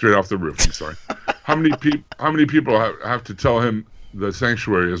kicked him straight off the roof. I'm sorry. How many people have to tell him the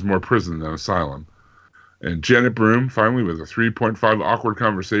sanctuary is more prison than asylum? And Janet Broom, finally, with a 3.5 awkward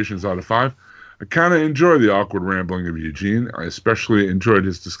conversations out of 5. I kind of enjoy the awkward rambling of Eugene. I especially enjoyed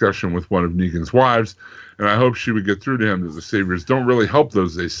his discussion with one of Negan's wives, and I hope she would get through to him that the Saviors don't really help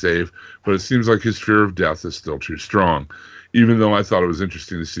those they save, but it seems like his fear of death is still too strong. Even though I thought it was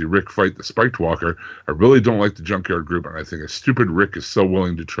interesting to see Rick fight the Spiked Walker, I really don't like the Junkyard Group, and I think a stupid Rick is so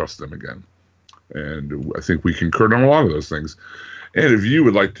willing to trust them again. And I think we concurred on a lot of those things. And if you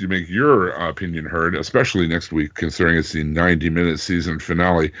would like to make your opinion heard, especially next week, considering it's the 90-minute season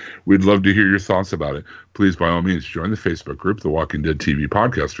finale, we'd love to hear your thoughts about it. Please, by all means, join the Facebook group, the Walking Dead TV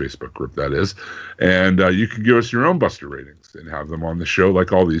Podcast Facebook group, that is. And you can give us your own Buster ratings and have them on the show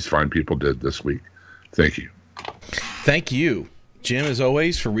like all these fine people did this week. Thank you. Thank you, Jim, as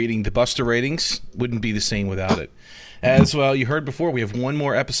always, for reading the Buster ratings. Wouldn't be the same without it. As well, you heard before, we have one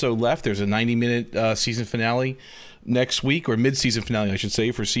more episode left. There's a 90-minute season finale next week, or mid-season finale, I should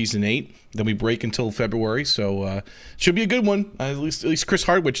say, for season 8. Then we break until February, so should be a good one. At least Chris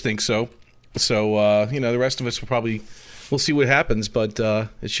Hardwich thinks so. So the rest of us we'll see what happens, but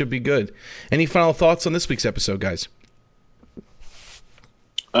it should be good. Any final thoughts on this week's episode, guys?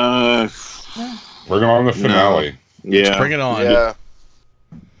 Bring on the finale. Yeah, Let's bring it on. Yeah.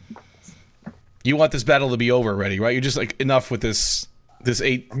 You want this battle to be over already, right? You're just like, enough with this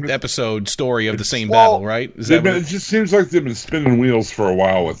 8-episode story of the same battle, right? It just seems like they've been spinning wheels for a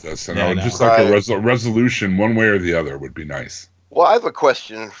while with this, and Yeah, I I would know. just like a resolution, one way or the other, would be nice. Well, I have a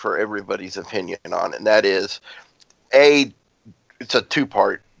question for everybody's opinion on it, and that is, it's a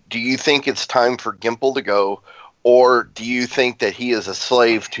two-part. Do you think it's time for Gimple to go, or do you think that he is a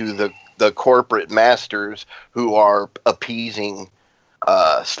slave to the corporate masters who are appeasing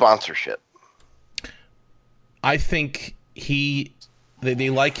sponsorship? I think they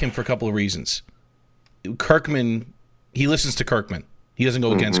like him for a couple of reasons. Kirkman, he listens to Kirkman. He doesn't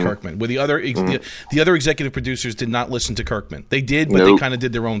go against Kirkman. Where the other executive producers did not listen to Kirkman. They did, but they kind of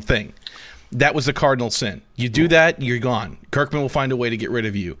did their own thing. That was the cardinal sin. You do that, you're gone. Kirkman will find a way to get rid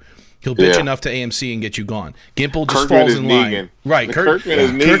of you. He'll bitch enough to AMC and get you gone. Gimple just falls in line. Negan. Right. Kirkman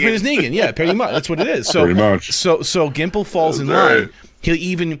is Negan. Kirkman is Negan. Yeah, pretty much. That's what it is. So, Pretty much. So Gimple falls in right.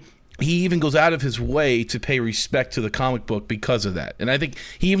 line. He even goes out of his way to pay respect to the comic book because of that. And I think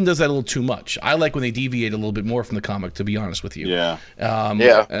he even does that a little too much. I like when they deviate a little bit more from the comic, to be honest with you. Yeah.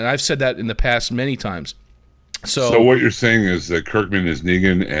 And I've said that in the past many times. So what you're saying is that Kirkman is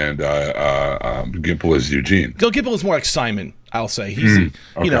Negan and Gimple is Eugene. Gimple is more like Simon, I'll say. He's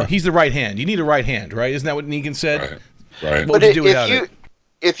he's the right hand. You need a right hand, right? Isn't that what Negan said? Right. What would you do without it?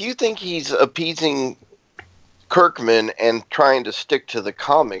 If you think he's appeasing Kirkman and trying to stick to the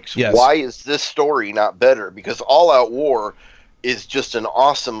comics, Yes. why is this story not better? Because All Out War is just an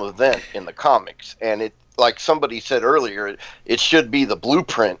awesome event in the comics, and it, like somebody said earlier, it should be the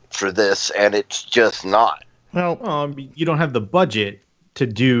blueprint for this, and it's just not. Well, you don't have the budget to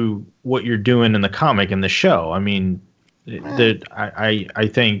do what you're doing in the comic and the show. I mean, I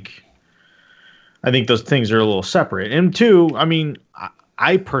think those things are a little separate. And two, I mean,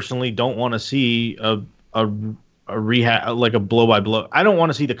 I personally don't want to see a rehab, like a blow by blow. I don't want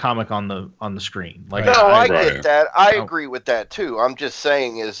to see the comic on the screen. Like, No, I Right. get that. I agree with that too. I'm just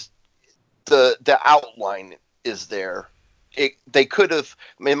saying is the outline is there. They could have,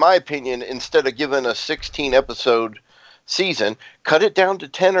 in my opinion, instead of giving a 16 episode season, cut it down to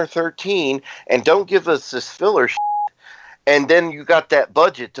 10 or 13 and don't give us this filler shit. And then you got that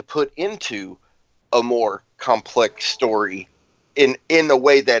budget to put into a more complex story in the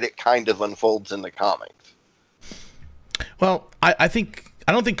way that it kind of unfolds in the comics. Well, I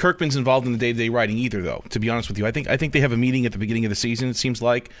don't think Kirkman's involved in the day-to-day writing either, though, to be honest with you. I think they have a meeting at the beginning of the season, it seems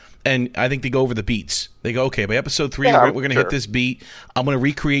like, and I think they go over the beats. They go, okay, by episode 3, we're going to hit this beat. I'm going to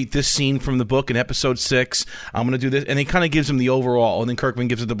recreate this scene from the book in episode 6. I'm going to do this. And he kind of gives them the overall, and then Kirkman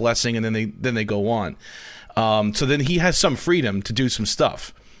gives it the blessing, and then they go on. So then he has some freedom to do some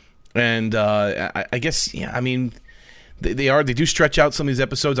stuff. And I guess, yeah, I mean, they do stretch out some of these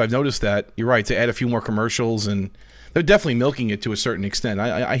episodes. I've noticed that. You're right, to add a few more commercials, and they're definitely milking it to a certain extent.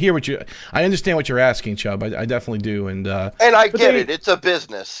 I hear I understand what you're asking, Chubb. I definitely do, and I get it. It's a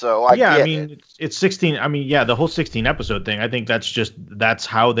business, so I get it. It's 16. I mean, yeah, the whole 16 episode thing. I think that's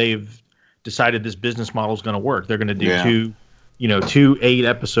how they've decided this business model is going to work. They're going to do two 8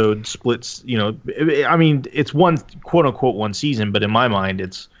 episode splits. I mean, it's one quote unquote one season, but in my mind,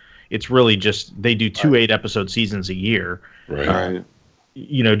 it's really just they do 2 8 episode seasons a year. Right.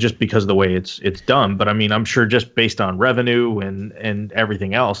 Just because of the way it's done. But I mean, I'm sure just based on revenue and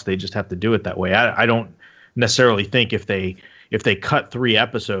everything else, they just have to do it that way. I don't necessarily think if they cut 3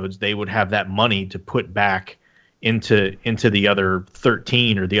 episodes, they would have that money to put back into the other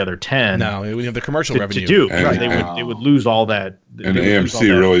 13 or the other 10. no, we have the commercial revenue. To do. And- right. and- They would lose all that. And they would lose AMC all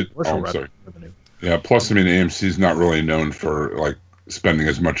that really- commercial I'm sorry. revenue. Yeah. Plus, I mean, AMC's not really known for like spending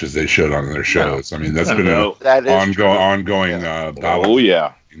as much as they should on their shows. I mean, that's been an That is true. ongoing battle. Oh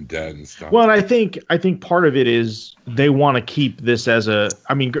yeah. Walking Dead and stuff. Well, and I think part of it is they want to keep this as a.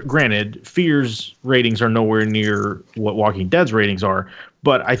 I mean, granted, Fear's ratings are nowhere near what Walking Dead's ratings are,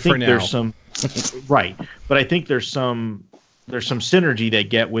 but I think there's some right. But I think there's some synergy they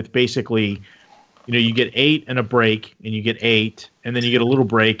get with basically, you get 8 and a break, and you get 8, and then you get a little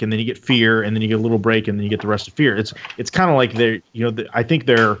break, and then you get Fear, and then you get a little break, and then you get the rest of Fear. It's kind of like I think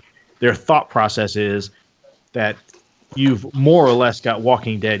their thought process is that you've more or less got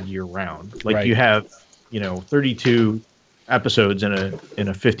Walking Dead year round. Like you have, 32 episodes in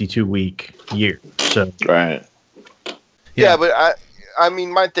a 52 week year. So Right. Yeah, but I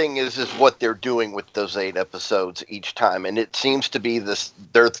mean, my thing is what they're doing with those 8 episodes each time, and it seems to be this.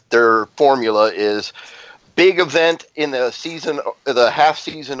 Their formula is big event in the season, the half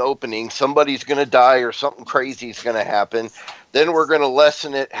season opening. Somebody's going to die or something crazy is going to happen. Then we're going to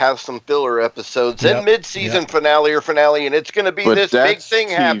lessen it, have some filler episodes. Then mid-season finale, and it's going to be this big thing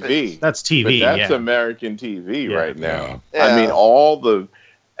happens. That's TV. But that's American TV right now. Yeah. I mean,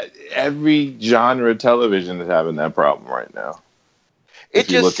 every genre of television is having that problem right now. It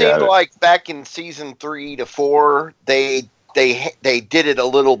just seemed like back in season 3 to 4, they did it a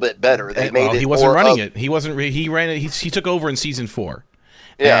little bit better. They made it. He wasn't running it. He wasn't. He ran it. He took over in season 4.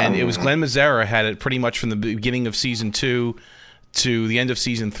 Yeah, and it was Glenn Mazzara had it pretty much from the beginning of season 2 to the end of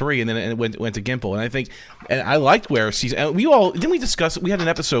season 3, and then it went to Gimple. And I think, and I liked where season. And we discuss. We had an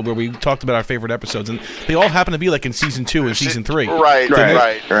episode where we talked about our favorite episodes, and they all happen to be like in season 2 and season 3. Right.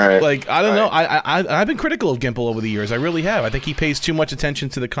 Like I don't know. I've been critical of Gimple over the years. I really have. I think he pays too much attention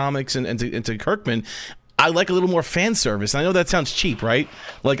to the comics and to Kirkman. I like a little more fan service. I know that sounds cheap, right?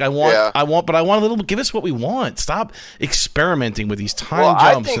 Like I want a little. Give us what we want. Stop experimenting with these time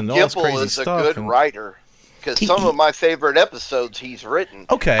jumps and all this crazy Gimple is stuff. a good writer because some of my favorite episodes he's written.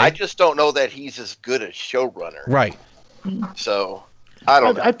 Okay, I just don't know that he's as good a showrunner. Right. So I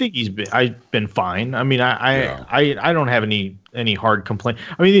don't know. I think I've been fine. I mean, I don't have any hard complaint.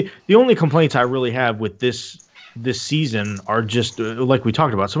 I mean, the only complaints I really have with this season are just like we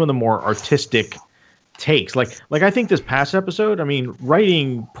talked about, some of the more artistic takes. Like I think this past episode, I mean,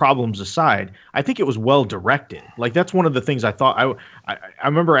 writing problems aside, I think it was well directed. Like that's one of the things I thought. I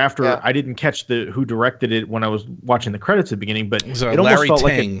remember after I didn't catch who directed it when I was watching the credits at the beginning, but it almost Larry felt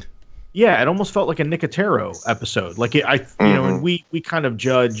Tang. it almost felt like a Nicotero episode. Like you know, and we kind of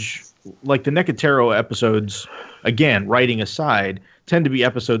judge like the Nicotero episodes, again, writing aside, tend to be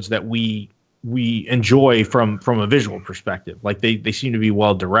episodes that we enjoy from a visual perspective. Like they seem to be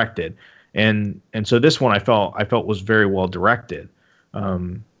well directed. And so this one I felt was very well directed.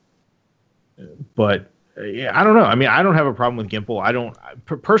 But I don't know. I mean, I don't have a problem with Gimple.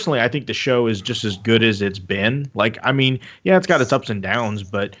 Personally, I think the show is just as good as it's been. Like, I mean, yeah, it's got its ups and downs,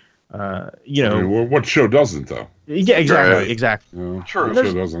 but you know, I mean, what show doesn't though? Yeah, exactly, Right. exactly. No, True. What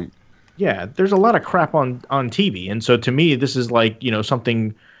show doesn't? Yeah, there's a lot of crap on TV, and so to me, this is like, you know,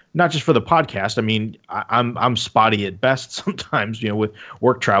 something. Not just for the podcast. I mean, I'm spotty at best sometimes, you know, with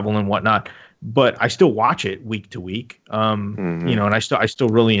work travel and whatnot. But I still watch it week to week, you know, and I still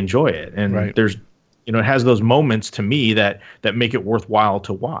really enjoy it. And there's, you know, it has those moments to me that make it worthwhile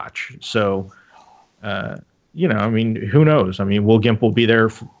to watch. So, you know, I mean, who knows? I mean, will Gimple be there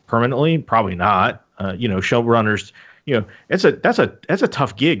permanently? Probably not. You know, showrunners, you know, that's a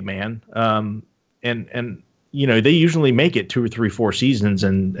tough gig, man. And you know, they usually make it 2 or 3, 4 seasons,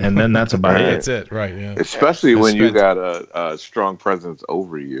 and then that's about it. That's it, right? Yeah. Especially when you got a strong presence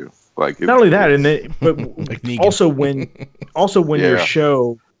over you. Like not only that, but like also when your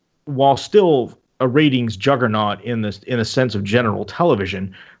show, while still a ratings juggernaut in the sense of general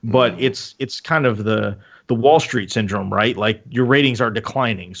television, but it's kind of the Wall Street syndrome, right? Like your ratings are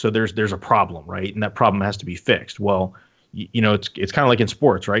declining, so there's a problem, right? And that problem has to be fixed. Well, you know, it's kind of like in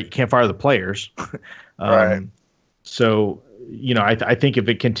sports, right? You can't fire the players. Right. So, you know, I think if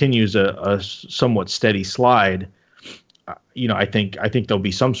it continues a somewhat steady slide, you know, I think there'll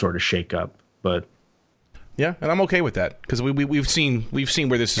be some sort of shakeup. But yeah, and I'm okay with that because we've seen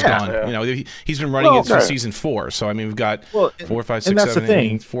where this has gone. Yeah. You know, he's been running it since season 4, so I mean, we've got 4, 5, 6, 7,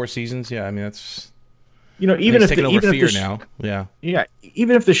 8, 4 seasons. Yeah, I mean that's. You know, even if taking over even Fear if now,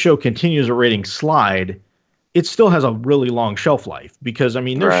 even if the show continues a rating slide, it still has a really long shelf life because I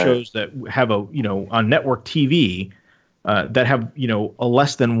mean there's shows that have on network TV that have a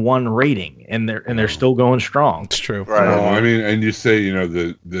less than 1 rating and they're still going strong. It's true. Right. Well, I mean, and you say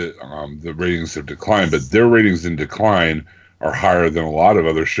the ratings have declined, but their ratings in decline are higher than a lot of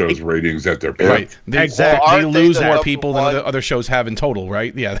other shows' ratings at their peak. Right. Exactly. They lose more people than other shows have in total,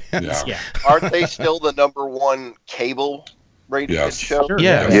 right? Yeah. Yeah. Aren't they still the #1 cable rated show? Sure.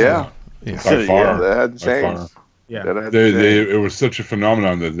 Yeah. By far. That hadn't changed. Yeah. It was such a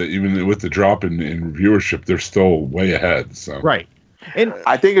phenomenon that even with the drop in viewership, they're still way ahead. So right. And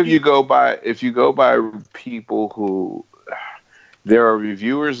I think if you go by people who, there are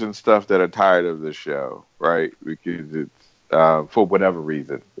reviewers and stuff that are tired of the show, right? Because it's for whatever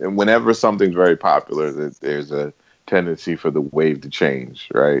reason, and whenever something's very popular, there's a tendency for the wave to change,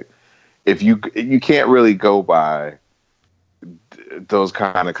 right? If you can't really go by those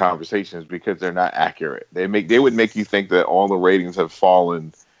kind of conversations because they're not accurate. They would make you think that all the ratings have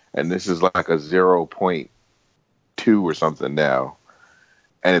fallen and this is like a 0.2 or something now,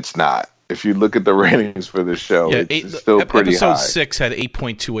 and it's not. if you look at the ratings for this show, it's still pretty high. Episode 6 had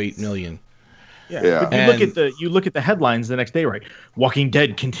 8.28 million. Yeah. But you look at the headlines the next day, right? Walking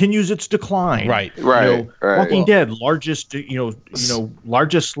Dead continues its decline. Right. Walking Dead, largest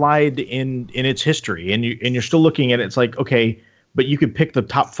largest slide in its history, and you're still looking at it. It's like, okay, but you could pick the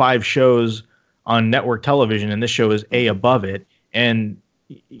top 5 shows on network television, and this show is above it, and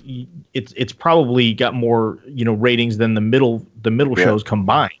it's probably got more ratings than the middle shows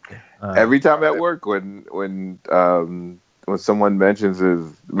combined. Every time at work when someone mentions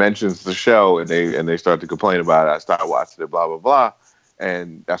the show and they start to complain about it, I start watching it, blah blah blah,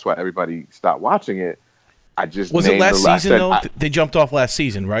 and that's why everybody stopped watching it. I just was it last season though? They jumped off last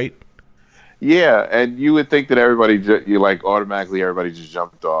season, right? Yeah, and you would think that everybody everybody just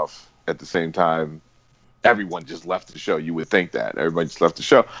jumped off at the same time. Everyone just left the show. You would think that everybody just left the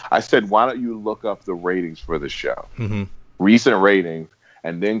show. I said, why don't you look up the ratings for the show, recent ratings,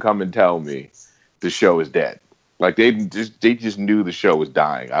 and then come and tell me the show is dead. Like they just knew the show was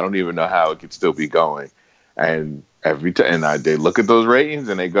dying. I don't even know how it could still be going. And every time they look at those ratings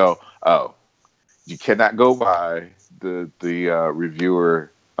and they go, oh, you cannot go by the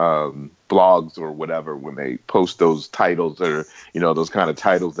reviewer blogs or whatever when they post those titles that are those kind of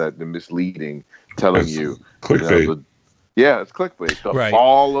titles that they're misleading, telling you clickbait. It's clickbait. The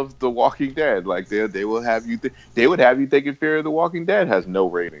fall of The Walking Dead. Like they will have you. They would have you thinking Fear of the Walking Dead has no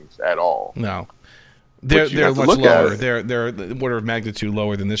ratings at all. No. They're much lower. They're order of magnitude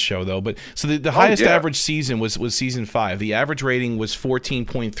lower than this show, though. But so the highest average season was season 5. The average rating was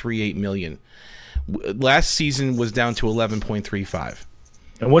 14.38 million. Last season was down to 11.35.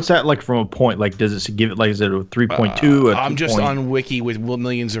 And what's that like from a point? Like, does it give it like, is it a 3.2? I'm just on Wiki with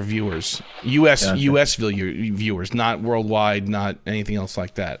millions of viewers. U.S. viewers, not worldwide, not anything else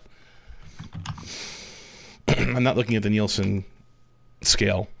like that. I'm not looking at the Nielsen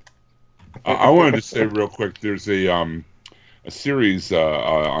scale. I wanted to say real quick, there's a series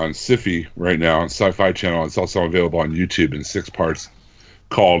on Syfy right now on Sci-Fi Channel. It's also available on YouTube in 6 parts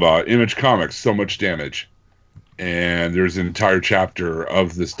called Image Comics, So Much Damage. And there's an entire chapter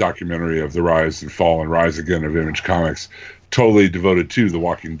of this documentary of the rise and fall and rise again of Image Comics, totally devoted to The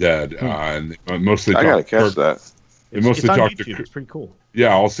Walking Dead. And mostly I gotta catch that. It's on YouTube. It's pretty cool.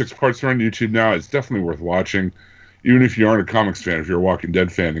 Yeah, all 6 parts are on YouTube now. It's definitely worth watching. Even if you aren't a comics fan, if you're a Walking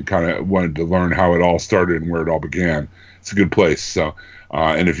Dead fan and kind of wanted to learn how it all started and where it all began, it's a good place. So,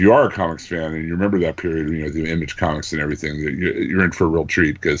 and if you are a comics fan and you remember that period, the Image Comics and everything, you're in for a real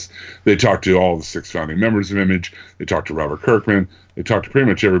treat because they talked to all the 6 founding members of Image. They talked to Robert Kirkman. They talked to pretty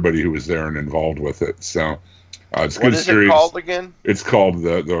much everybody who was there and involved with it. So, it's a good series. What is it called again? It's called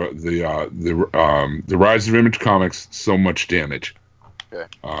the Rise of Image Comics. So Much Damage. Okay.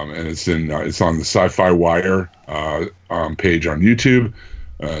 And it's on the Sci-Fi Wire page on YouTube.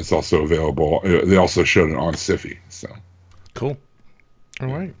 It's also available. They also showed it on Syfy. So cool. All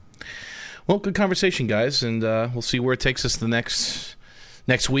right. Well, good conversation, guys, and we'll see where it takes us the next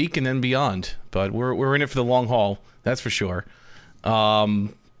week and then beyond. But we're in it for the long haul, that's for sure.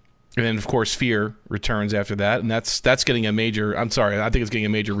 And then, of course, Fear returns after that, and that's getting a major. I think it's getting a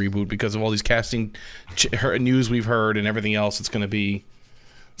major reboot because of all these casting news we've heard and everything else. It's going to be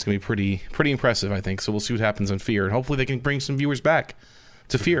pretty impressive, I think. So we'll see what happens on Fear, and hopefully they can bring some viewers back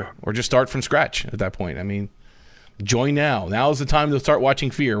to Fear, or just start from scratch at that point. I mean, join now. Now is the time to start watching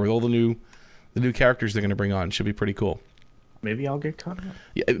Fear with all the new characters they're going to bring on. Should be pretty cool. Maybe I'll get caught up.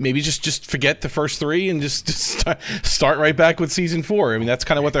 Yeah, maybe just forget the first 3 and just start right back with season 4. I mean, that's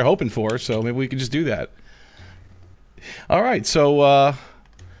kind of what they're hoping for. So maybe we can just do that. All right, so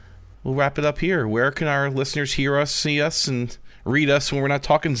we'll wrap it up here. Where can our listeners hear us, see us, and read us when we're not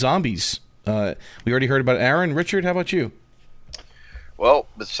talking zombies? We already heard about Aaron. Richard, how about you? Well,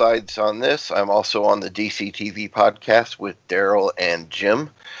 besides on this, I'm also on the DCTV podcast with Daryl and Jim.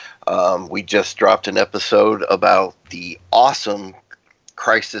 We just dropped an episode about the awesome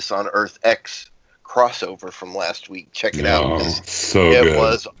Crisis on Earth X crossover from last week. Check it out.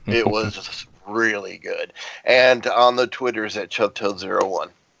 It was really good. And on the Twitters at ChubToad01.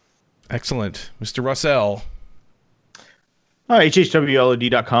 Excellent. Mr. Russell.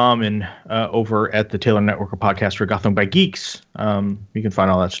 HHWLOD.com and over at the Taylor Network of Podcasts for Gotham by Geeks. You can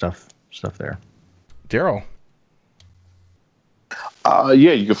find all that stuff there. Daryl.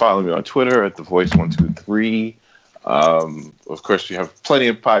 You can follow me on Twitter at TheVoice123. Of course, you have plenty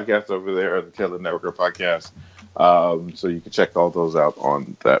of podcasts over there at the Taylor Network of Podcasts. So you can check all those out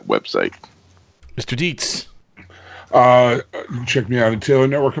on that website. Mr. Dietz. Check me out at Taylor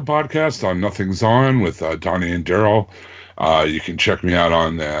Network of Podcasts on Nothing's On with Donnie and Daryl. You can check me out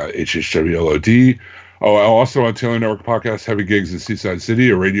on HHWLOD. Oh, also on Taylor Network Podcast, Heavy Gigs in Seaside City,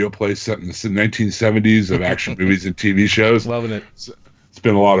 a radio play set in the 1970s of action movies and TV shows. Loving it. It's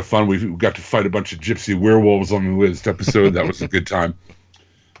been a lot of fun. We got to fight a bunch of gypsy werewolves on the latest episode. That was a good time.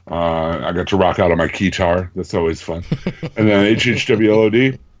 I got to rock out on my guitar. That's always fun. And then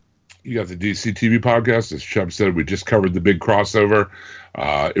HHWLOD, you got the DC TV podcast. As Chubb said, we just covered the big crossover.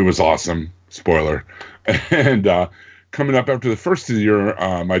 It was awesome. Spoiler. And coming up after the first of the year,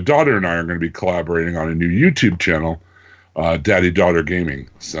 my daughter and I are going to be collaborating on a new YouTube channel, Daddy Daughter Gaming.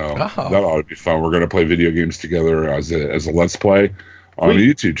 So that ought to be fun. We're going to play video games together as a Let's Play on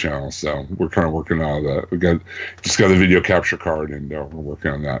the YouTube channel. So we're kind of working on that. We just got the video capture card, and we're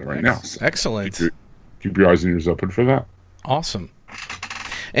working on that right now. So excellent. Keep your eyes and ears open for that. Awesome.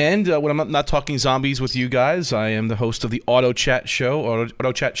 And when I'm not talking zombies with you guys, I am the host of the Auto Chat Show,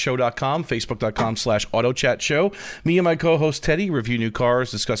 autochatshow.com, facebook.com/autochatshow. Me and my co-host Teddy review new cars,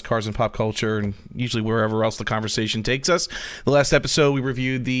 discuss cars and pop culture, and usually wherever else the conversation takes us. The last episode, we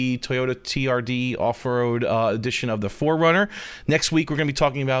reviewed the Toyota TRD off-road edition of the 4Runner. Next week, we're going to be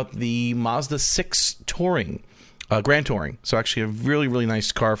talking about the Mazda 6 Touring. Grand Touring. So actually a really, really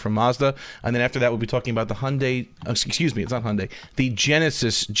nice car from Mazda. And then after that, we'll be talking about the Hyundai, excuse me, it's not Hyundai, the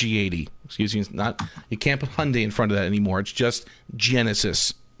Genesis G80. Excuse me, it's not, you can't put Hyundai in front of that anymore. It's just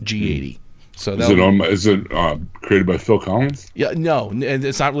Genesis G80. So is it created by Phil Collins? Yeah, no, and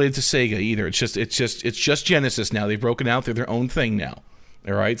it's not related to Sega either. It's just Genesis now. They've broken out. They're their own thing now.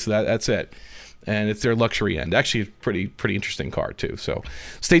 All right, so that's it. And it's their luxury end. Actually, a pretty interesting car too. So,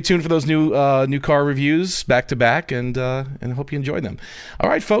 stay tuned for those new car reviews back to back, and I hope you enjoy them. All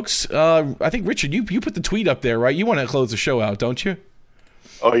right, folks. I think Richard, you put the tweet up there, right? You want to close the show out, don't you?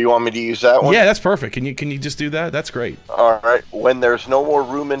 Oh, you want me to use that one? Yeah, that's perfect. Can you just do that? That's great. All right. When there's no more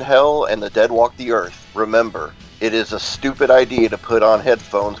room in hell and the dead walk the earth, remember, it is a stupid idea to put on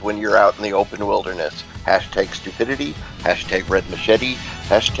headphones when you're out in the open wilderness. #stupidity, #red machete,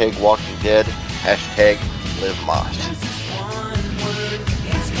 #walking dead, #live Moss.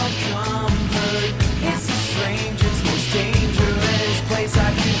 It's called comfort. It's the strangest, most dangerous place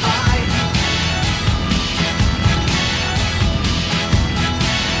I can hide.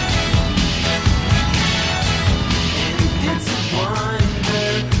 And it's a wonder,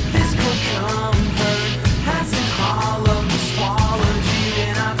 this cold comfort hasn't hollowed or swallowed you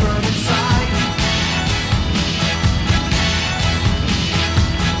and I from inside.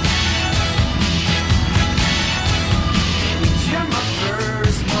 You're my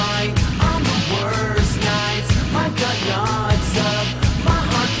first bite on the worst nights. My gut knots up, my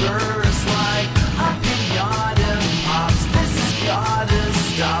heart bursts like a pinata pops. This has gotta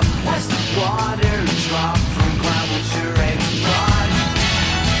stop. Watch the water drop from cloud with your eggs rod.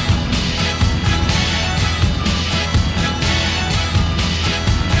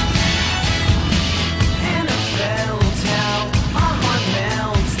 And I felt how my heart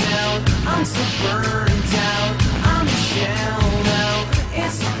melts down. I'm so burned out, I'm a shell now.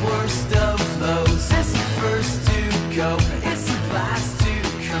 It's the worst of those, it's the first to go.